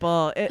nice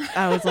people.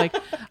 I was like,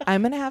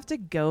 I'm gonna have to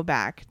go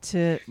back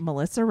to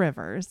Melissa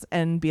Rivers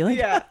and be like,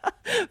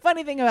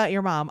 funny thing about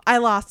your mom, I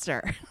lost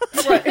her.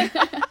 Right.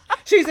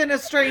 She's in a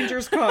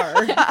stranger's car.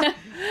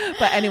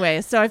 But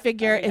anyway, so I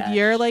figure if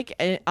you're like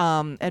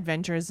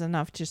adventurous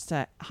enough just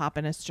to hop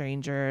in a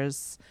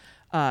stranger's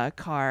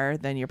car,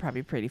 then you're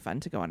probably pretty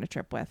fun to go on a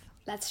trip with.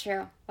 That's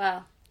true.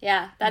 Wow.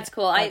 Yeah, that's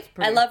cool. I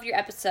loved your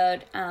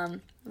episode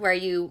where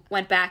you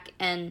went back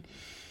and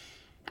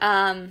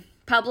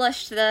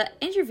published the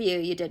interview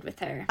you did with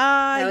her.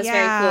 That was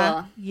very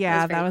cool.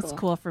 Yeah, that was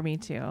cool for me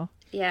too.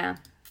 Yeah.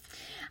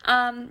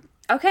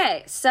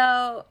 Okay,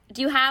 so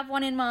do you have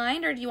one in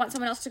mind, or do you want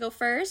someone else to go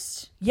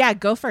first? Yeah,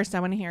 go first. I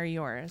want to hear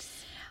yours.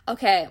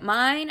 Okay,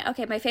 mine.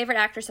 Okay, my favorite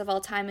actress of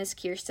all time is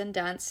Kirsten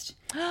Dunst.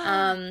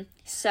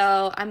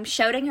 So I'm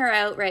shouting her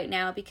out right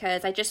now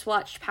because I just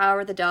watched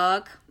Power of the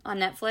Dog on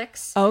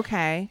Netflix.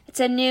 Okay. It's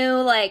a new,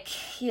 like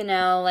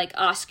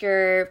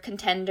Oscar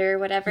contender,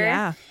 whatever.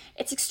 Yeah.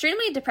 It's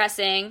extremely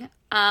depressing,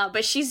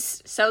 but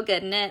she's so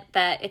good in it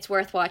that it's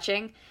worth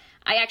watching.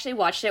 I actually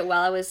watched it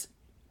while I was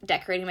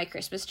decorating my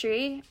Christmas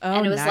tree. Oh,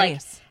 and it was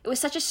nice. it was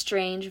such a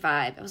strange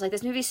vibe. I was like,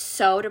 this movie's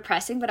so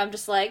depressing, but I'm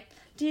just like,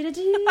 so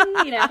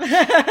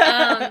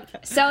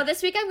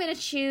this week I'm going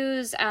to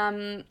choose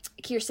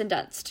Kirsten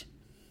Dunst.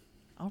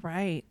 All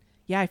right.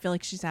 Yeah, I feel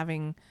like she's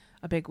having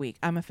a big week.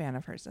 I'm a fan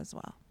of hers as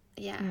well.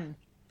 Yeah.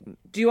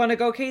 Do you want to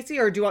go, Caissie,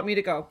 or do you want me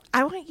to go?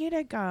 I want you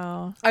to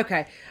go.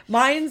 Okay.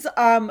 Mine's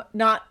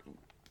not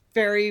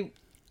very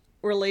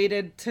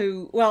related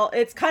to, well,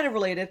 it's kind of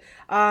related.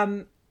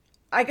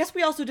 I guess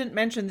we also didn't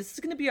mention this is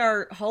going to be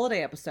our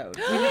holiday episode.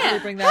 We didn't really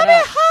bring that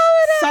up.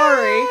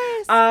 Sorry.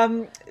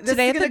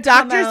 Today at the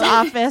doctor's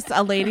office,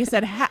 a lady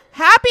said,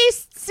 "Happy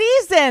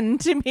season"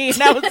 to me,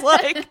 and I was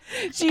like,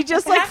 she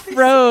just like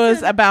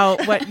froze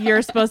about what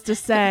you're supposed to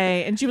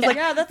say, and she was like,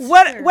 that's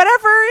whatever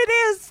it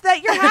is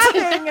that you're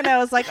having, and I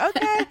was like,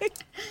 okay,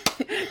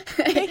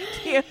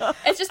 thank you.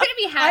 It's just gonna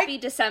be Happy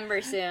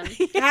December soon.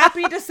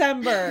 Happy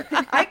December.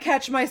 I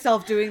catch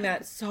myself doing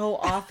that so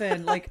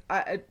often. Like,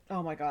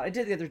 oh my god, I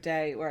did the other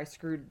day where I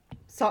screwed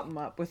something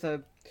up with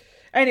a.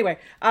 Anyway,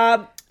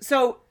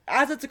 so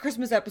as it's a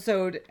Christmas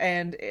episode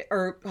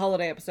or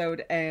holiday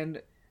episode,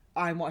 and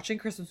I'm watching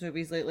Christmas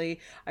movies lately,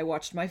 I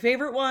watched my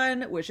favorite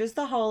one, which is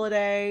The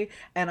Holiday,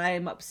 and I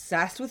am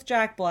obsessed with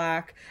Jack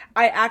Black.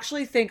 I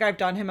actually think I've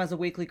done him as a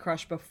weekly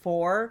crush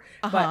before,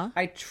 but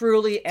I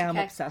truly am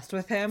obsessed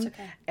with him. It's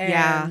okay.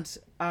 And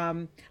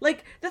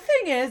like, the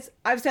thing is,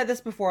 I've said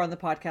this before on the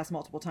podcast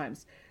multiple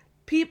times.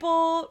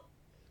 People,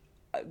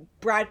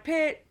 Brad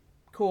Pitt,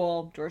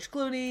 cool. George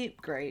Clooney,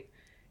 great.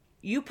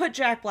 You put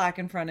Jack Black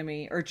in front of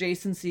me or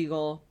Jason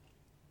Segel,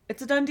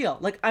 it's a done deal.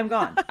 Like, I'm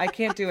gone. I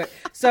can't do it.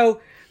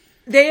 So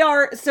they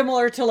are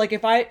similar to, like,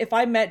 if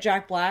I met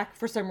Jack Black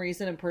for some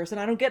reason in person,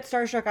 I don't get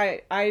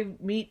starstruck. I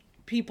meet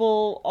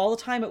people all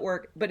the time at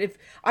work. But if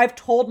I've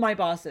told my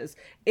bosses,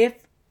 if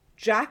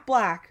Jack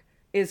Black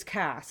is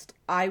cast,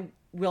 I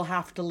will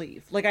have to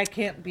leave. Like, I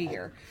can't be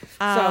here.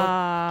 So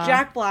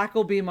Jack Black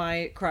will be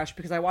my crush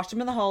because I watched him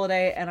in The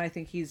Holiday and I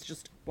think he's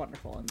just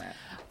wonderful in that.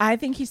 I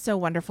think he's so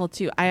wonderful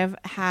too. I have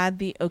had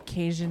the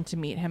occasion to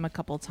meet him a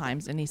couple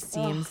times, and he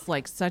seems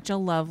like such a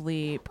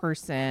lovely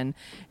person.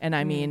 And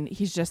I mean,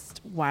 he's just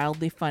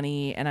wildly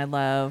funny, and I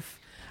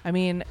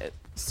mean,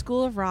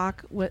 School of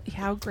Rock,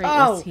 how great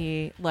was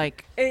he?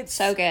 Like, it's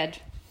so good.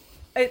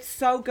 It's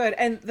so good.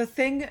 And the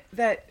thing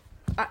that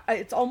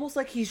it's almost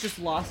like he's just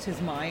lost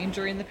his mind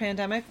during the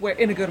pandemic, where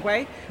in a good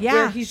way. Yeah.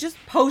 Where he's just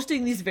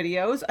posting these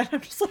videos, and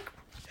I'm just like,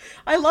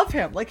 I love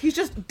him. Like, he's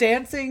just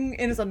dancing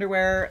in his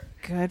underwear.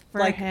 Good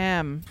for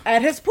him.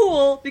 At his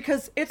pool,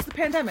 because it's the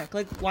pandemic.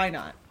 Like, why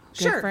not?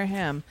 Good for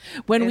him.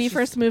 When we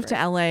first moved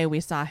to LA, we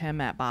saw him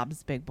at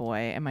Bob's Big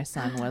Boy, and my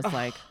son was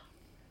like,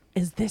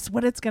 is this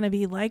what it's going to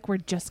be like? We're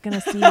just going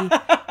to see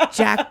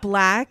Jack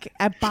Black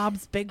at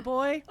Bob's Big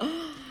Boy?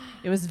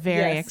 It was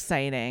very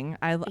exciting.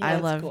 I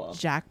love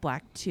Jack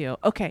Black too.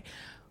 Okay.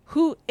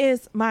 Who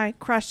is my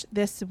crush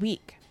this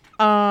week?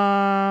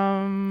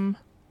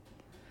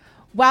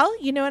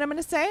 Well, you know what I'm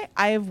going to say?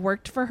 I've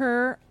worked for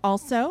her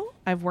also.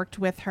 I've worked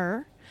with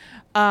her.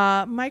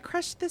 My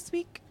crush this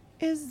week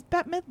is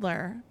Bette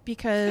Midler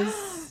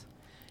because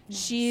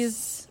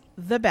she's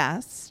the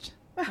best.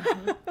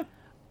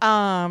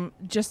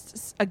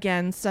 Just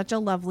again, such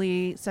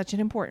an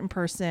important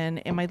person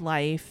in my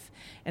life.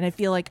 And I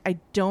feel like I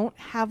don't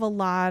have a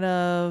lot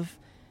of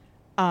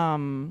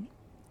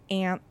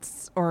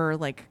aunts, or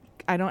like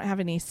I don't have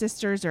any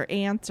sisters or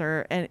aunts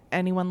or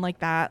anyone like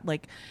that.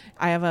 Like,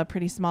 I have a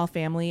pretty small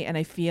family, and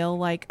I feel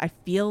like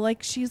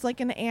she's like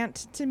an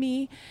aunt to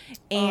me.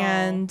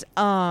 And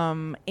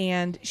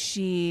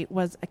she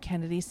was a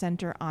Kennedy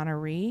Center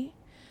honoree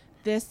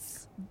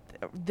this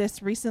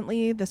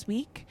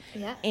week.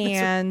 Yeah.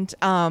 And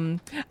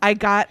I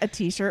got a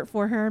t-shirt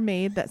for her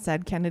made that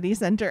said Kennedy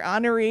Center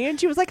honoree, and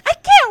she was like, I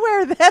can't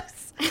wear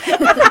this.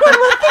 Everyone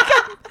will think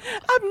I'm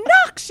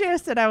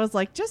obnoxious. And I was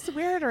like, just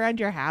wear it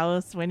around your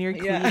house when you're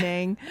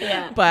cleaning.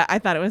 Yeah. But I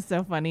thought it was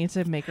so funny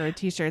to make her a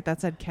t-shirt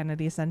that said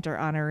Kennedy Center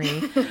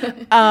honoree.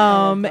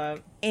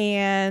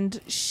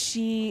 And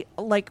she,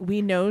 like,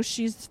 we know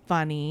she's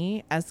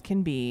funny as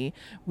can be.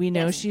 We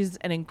know she's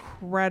an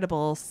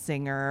incredible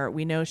singer.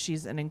 We know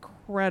she's an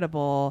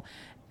incredible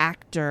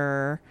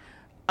actor.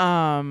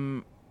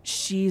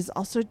 She's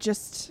also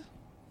just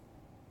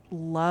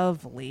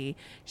lovely.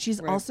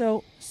 She's Right.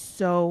 also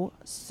so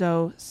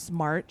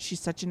smart. She's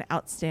such an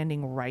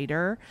outstanding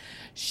writer.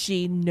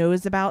 She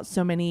knows about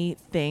so many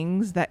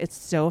things that it's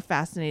so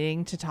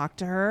fascinating to talk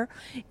to her.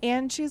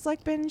 And she's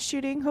like been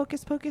shooting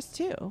Hocus Pocus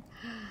too.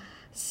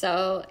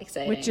 So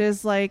exciting. Which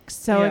is like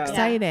so Yeah.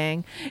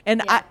 exciting.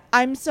 And Yeah.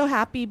 I'm so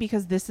happy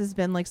because this has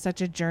been like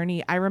such a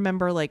journey. I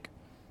remember like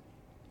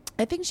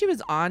I think she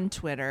was on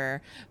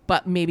Twitter,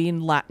 but maybe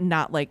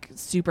not like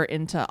super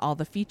into all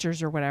the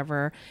features or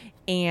whatever.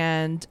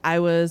 And I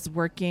was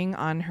working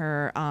on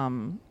her.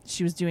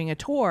 She was doing a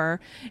tour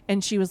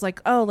and she was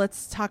like, oh,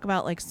 let's talk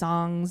about like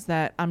songs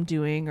that I'm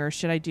doing or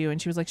should I do? And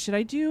she was like, should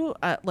I do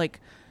like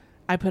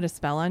I Put a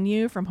Spell on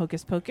You from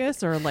Hocus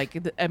Pocus or like,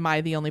 am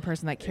I the only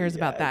person that cares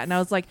about that? And I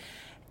was like,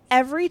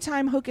 every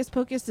time Hocus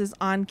Pocus is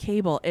on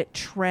cable, it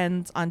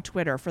trends on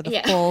Twitter for the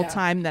full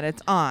time that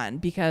it's on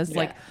because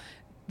like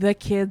the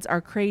kids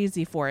are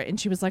crazy for it. And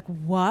she was like,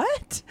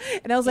 what?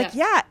 And I was like,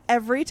 yeah,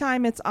 every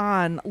time it's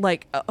on,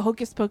 like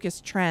Hocus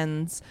Pocus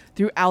trends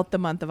throughout the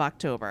month of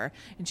October.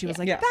 And she was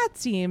like, that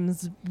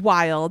seems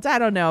wild. I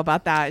don't know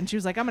about that. And she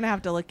was like, I'm going to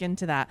have to look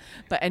into that.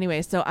 But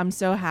anyway, so I'm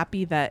so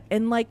happy that,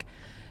 and like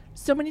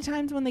so many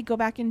times when they go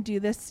back and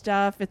do this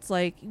stuff, it's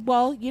like,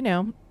 well, you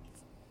know,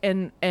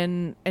 and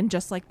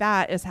just like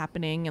that is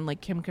happening and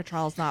like Kim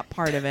Cattrall's not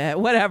part of it,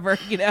 whatever,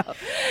 you know.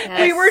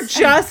 We were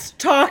just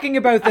talking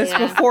about this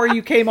before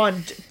you came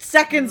on,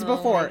 seconds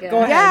before.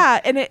 Go ahead.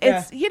 Yeah, and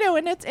it's you know,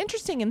 and it's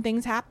interesting and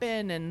things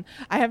happen and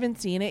I haven't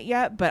seen it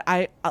yet, but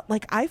I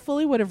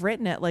fully would have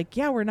written it like,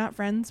 yeah, we're not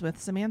friends with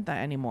Samantha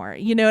anymore.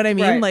 You know what I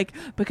mean? Right. Like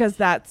because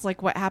that's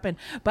like what happened.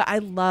 But I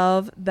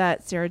love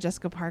that Sarah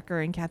Jessica Parker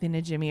and Kathy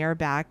Najimy are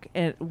back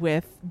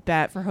with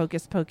Bet for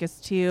Hocus Pocus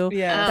 2.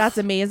 Yeah. That's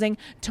amazing.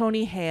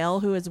 Tony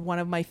Hale, who is one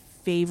of my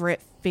favorite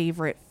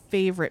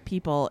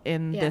people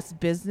in this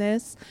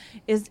business,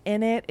 is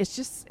in it.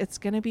 It's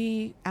going to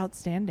be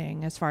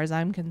outstanding as far as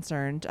I'm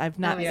concerned. I've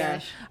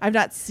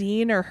not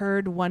seen or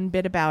heard one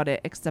bit about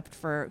it except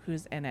for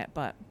who's in it,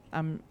 but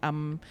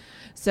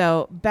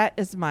so Bet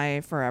is my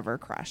forever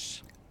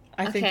crush.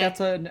 I think that's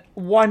a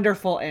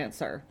wonderful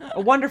answer. A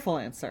wonderful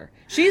answer.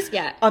 She's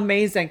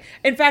amazing.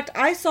 In fact,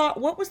 I saw,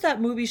 what was that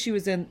movie she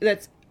was in?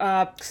 That's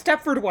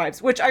Stepford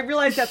Wives, which I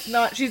realize that's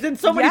not, she's in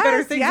so many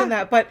better things than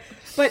that. But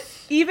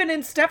even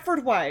in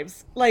Stepford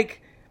Wives,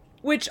 like,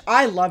 which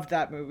I loved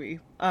that movie.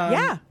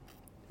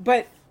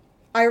 But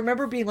I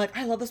remember being like,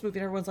 I love this movie.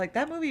 And everyone's like,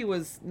 that movie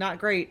was not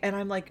great. And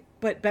I'm like,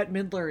 but Bette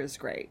Midler is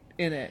great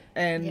in it.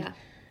 And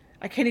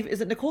I can't even,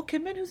 is it Nicole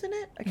Kidman who's in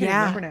it? I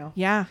can't remember now.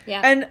 Yeah.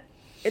 And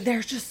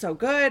they're just so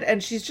good.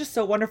 And she's just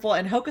so wonderful.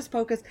 And Hocus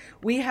Pocus,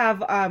 we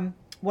have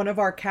one of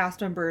our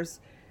cast members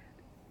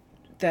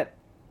that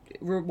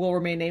will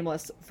remain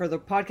nameless for the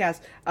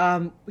podcast.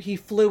 He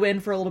flew in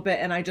for a little bit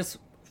and I just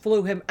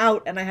flew him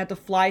out and I had to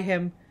fly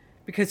him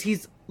because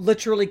he's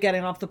literally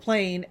getting off the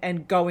plane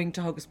and going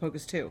to Hocus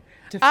Pocus 2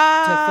 to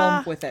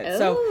film with it.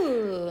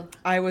 So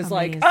I was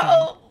like,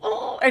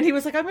 oh, and he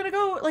was like, I'm going to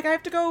go, like, I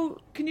have to go.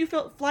 Can you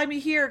fly me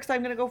here? Cause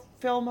I'm going to go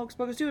film Hocus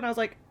Pocus 2. And I was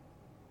like,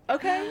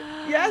 okay,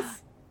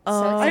 yes.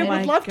 Oh, I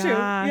would love to.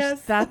 Gosh,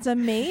 yes. That's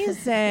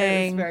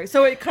amazing.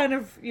 So it kind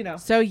of, you know.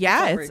 So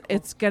yeah, cool.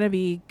 it's going to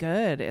be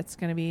good. It's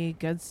going to be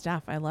good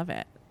stuff. I love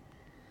it.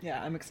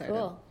 Yeah, I'm excited.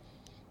 Cool.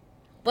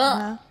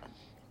 Well,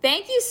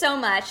 thank you so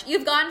much.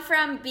 You've gone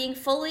from being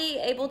fully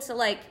able to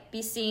like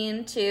be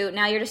seen to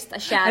now you're just a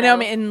shadow. I know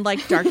I'm in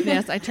like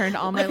darkness. I turned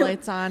all my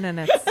lights on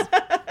and it's.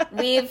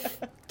 We've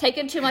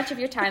taken too much of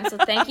your time, so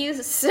thank you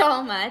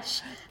so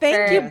much.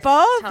 Thank you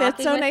both.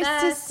 It's so nice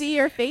us. to see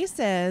your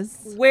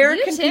faces. Where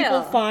You can too.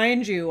 people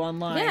find you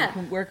online? Yeah.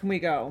 Where can we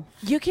go?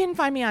 You can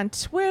find me on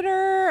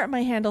Twitter.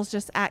 My handle's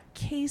just at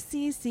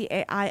Caissie,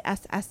 Caissie.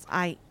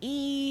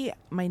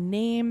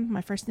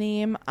 My first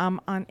name. On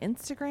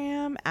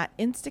Instagram at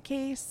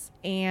Instacase.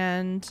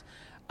 And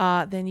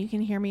then you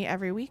can hear me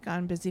every week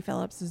on Busy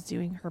Phillips is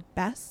Doing Her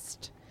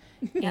Best.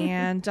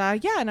 And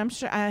and I'm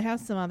sure I have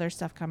some other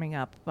stuff coming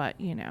up,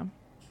 but you know.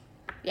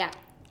 Yeah.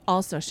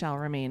 Also shall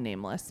remain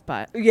nameless,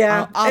 but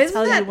Yeah. I'll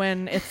tell you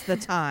when it's the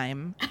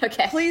time.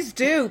 Okay. Please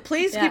do.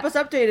 Please keep us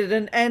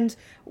updated. And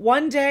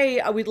one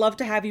day we'd love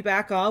to have you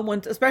back on,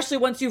 especially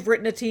once you've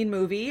written a teen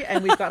movie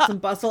and we've got some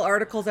bustle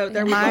articles out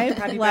there. We'd love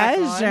to have you back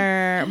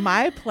on.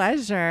 My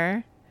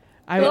pleasure.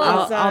 Cool.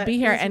 I'll be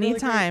here It was really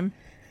anytime.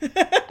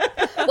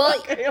 Well,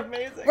 Okay,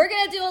 amazing. we're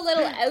going to do a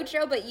little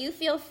outro, but you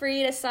feel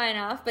free to sign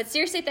off. But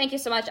seriously, thank you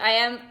so much. I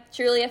am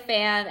truly a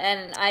fan,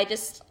 and I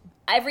just,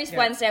 every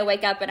Wednesday I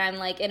wake up and I'm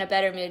like in a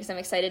better mood because I'm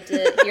excited to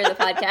hear the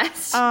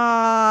podcast.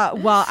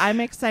 Well, I'm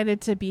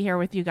excited to be here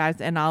with you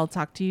guys, and I'll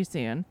talk to you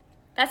soon.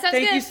 That sounds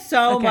Thank good. you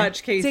so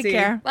much, Caissie. Take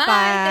care. Bye.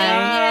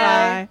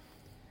 Bye. Thank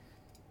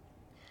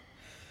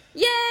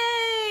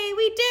Yay,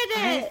 we did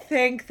I it.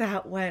 think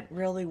that went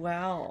really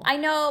well. I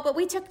know, but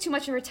we took too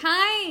much of her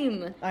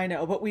time. I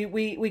know, but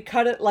we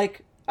cut it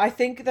like, I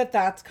think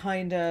that's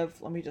kind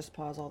of, let me just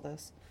pause all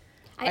this.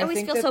 I always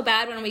think feel so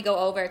bad when we go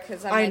over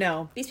because I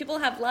know. These people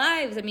have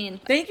lives. I mean,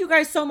 Thank you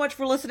guys so much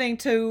for listening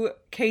to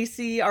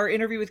Caissie, our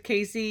interview with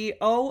Caissie.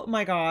 Oh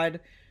my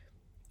God.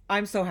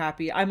 I'm so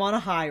happy. I'm on a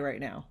high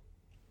right now.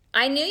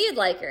 I knew you'd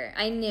like her.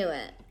 I knew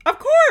it. Of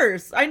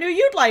course. I knew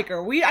you'd like her.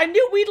 I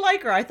knew we'd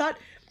like her. I thought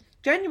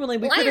genuinely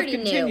we could have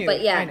continued. Knew,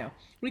 but yeah. I know.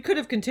 We could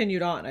have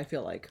continued on, I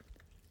feel like.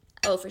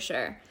 Oh, for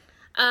sure.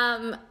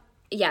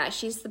 Yeah,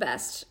 she's the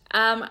best.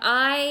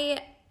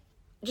 I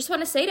just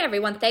want to say to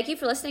everyone, thank you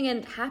for listening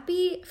and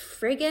happy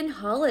friggin'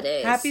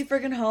 holidays. Happy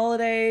friggin'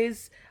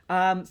 holidays.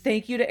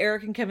 Thank you to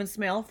Eric and Kevin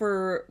Smale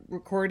for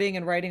recording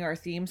and writing our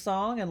theme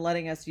song and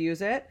letting us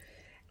use it.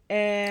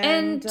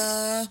 And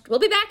we'll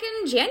be back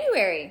in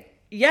January.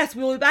 Yes,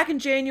 we'll be back in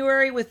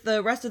January with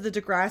the rest of the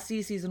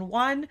Degrassi season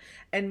 1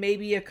 and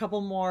maybe a couple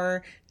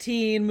more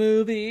teen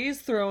movies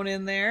thrown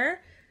in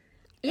there.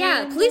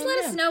 Yeah, please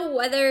let us know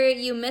whether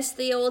you missed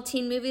the old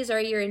teen movies or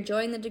you're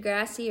enjoying the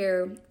Degrassi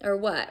or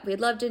what. We'd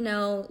love to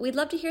know. We'd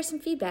love to hear some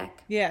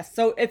feedback. Yes,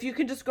 so if you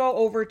can just go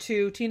over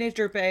to Teenage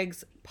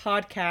Dirtbags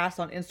Podcast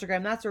on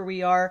Instagram, that's where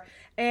we are.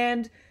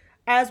 And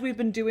as we've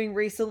been doing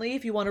recently,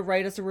 if you want to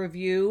write us a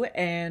review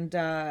and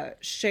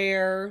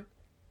share...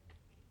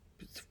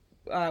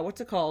 what's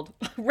it called?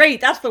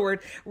 Rate, that's the word.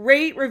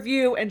 Rate,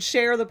 review, and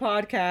share the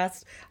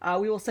podcast.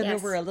 We will send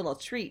over a little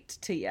treat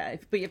to you.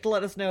 But you have to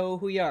let us know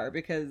who you are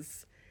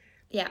because...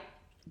 Yeah.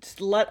 Just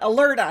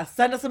alert us.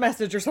 Send us a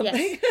message or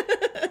something.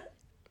 Yes.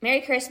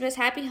 Merry Christmas,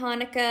 Happy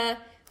Hanukkah,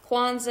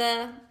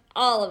 Kwanzaa,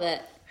 all of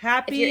it.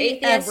 Happy if you're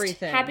atheist,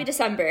 everything. Happy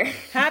December.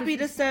 Happy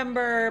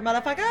December,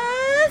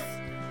 motherfuckers.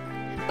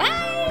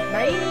 Bye.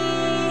 Bye.